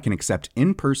 Now I can accept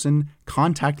in-person,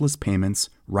 contactless payments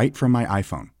right from my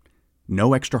iPhone.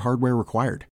 No extra hardware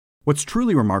required. What's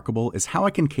truly remarkable is how I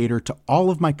can cater to all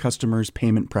of my customers'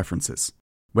 payment preferences.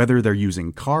 Whether they're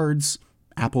using cards,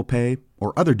 Apple Pay,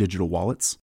 or other digital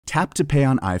wallets, Tap to Pay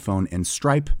on iPhone and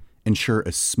Stripe ensure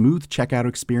a smooth checkout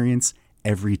experience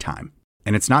every time.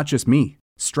 And it's not just me.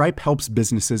 Stripe helps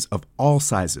businesses of all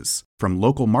sizes, from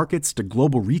local markets to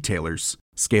global retailers,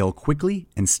 scale quickly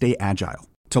and stay agile.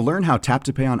 To learn how Tap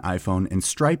to Pay on iPhone and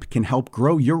Stripe can help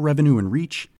grow your revenue and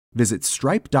reach, visit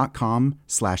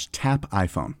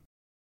stripe.com/tapiphone.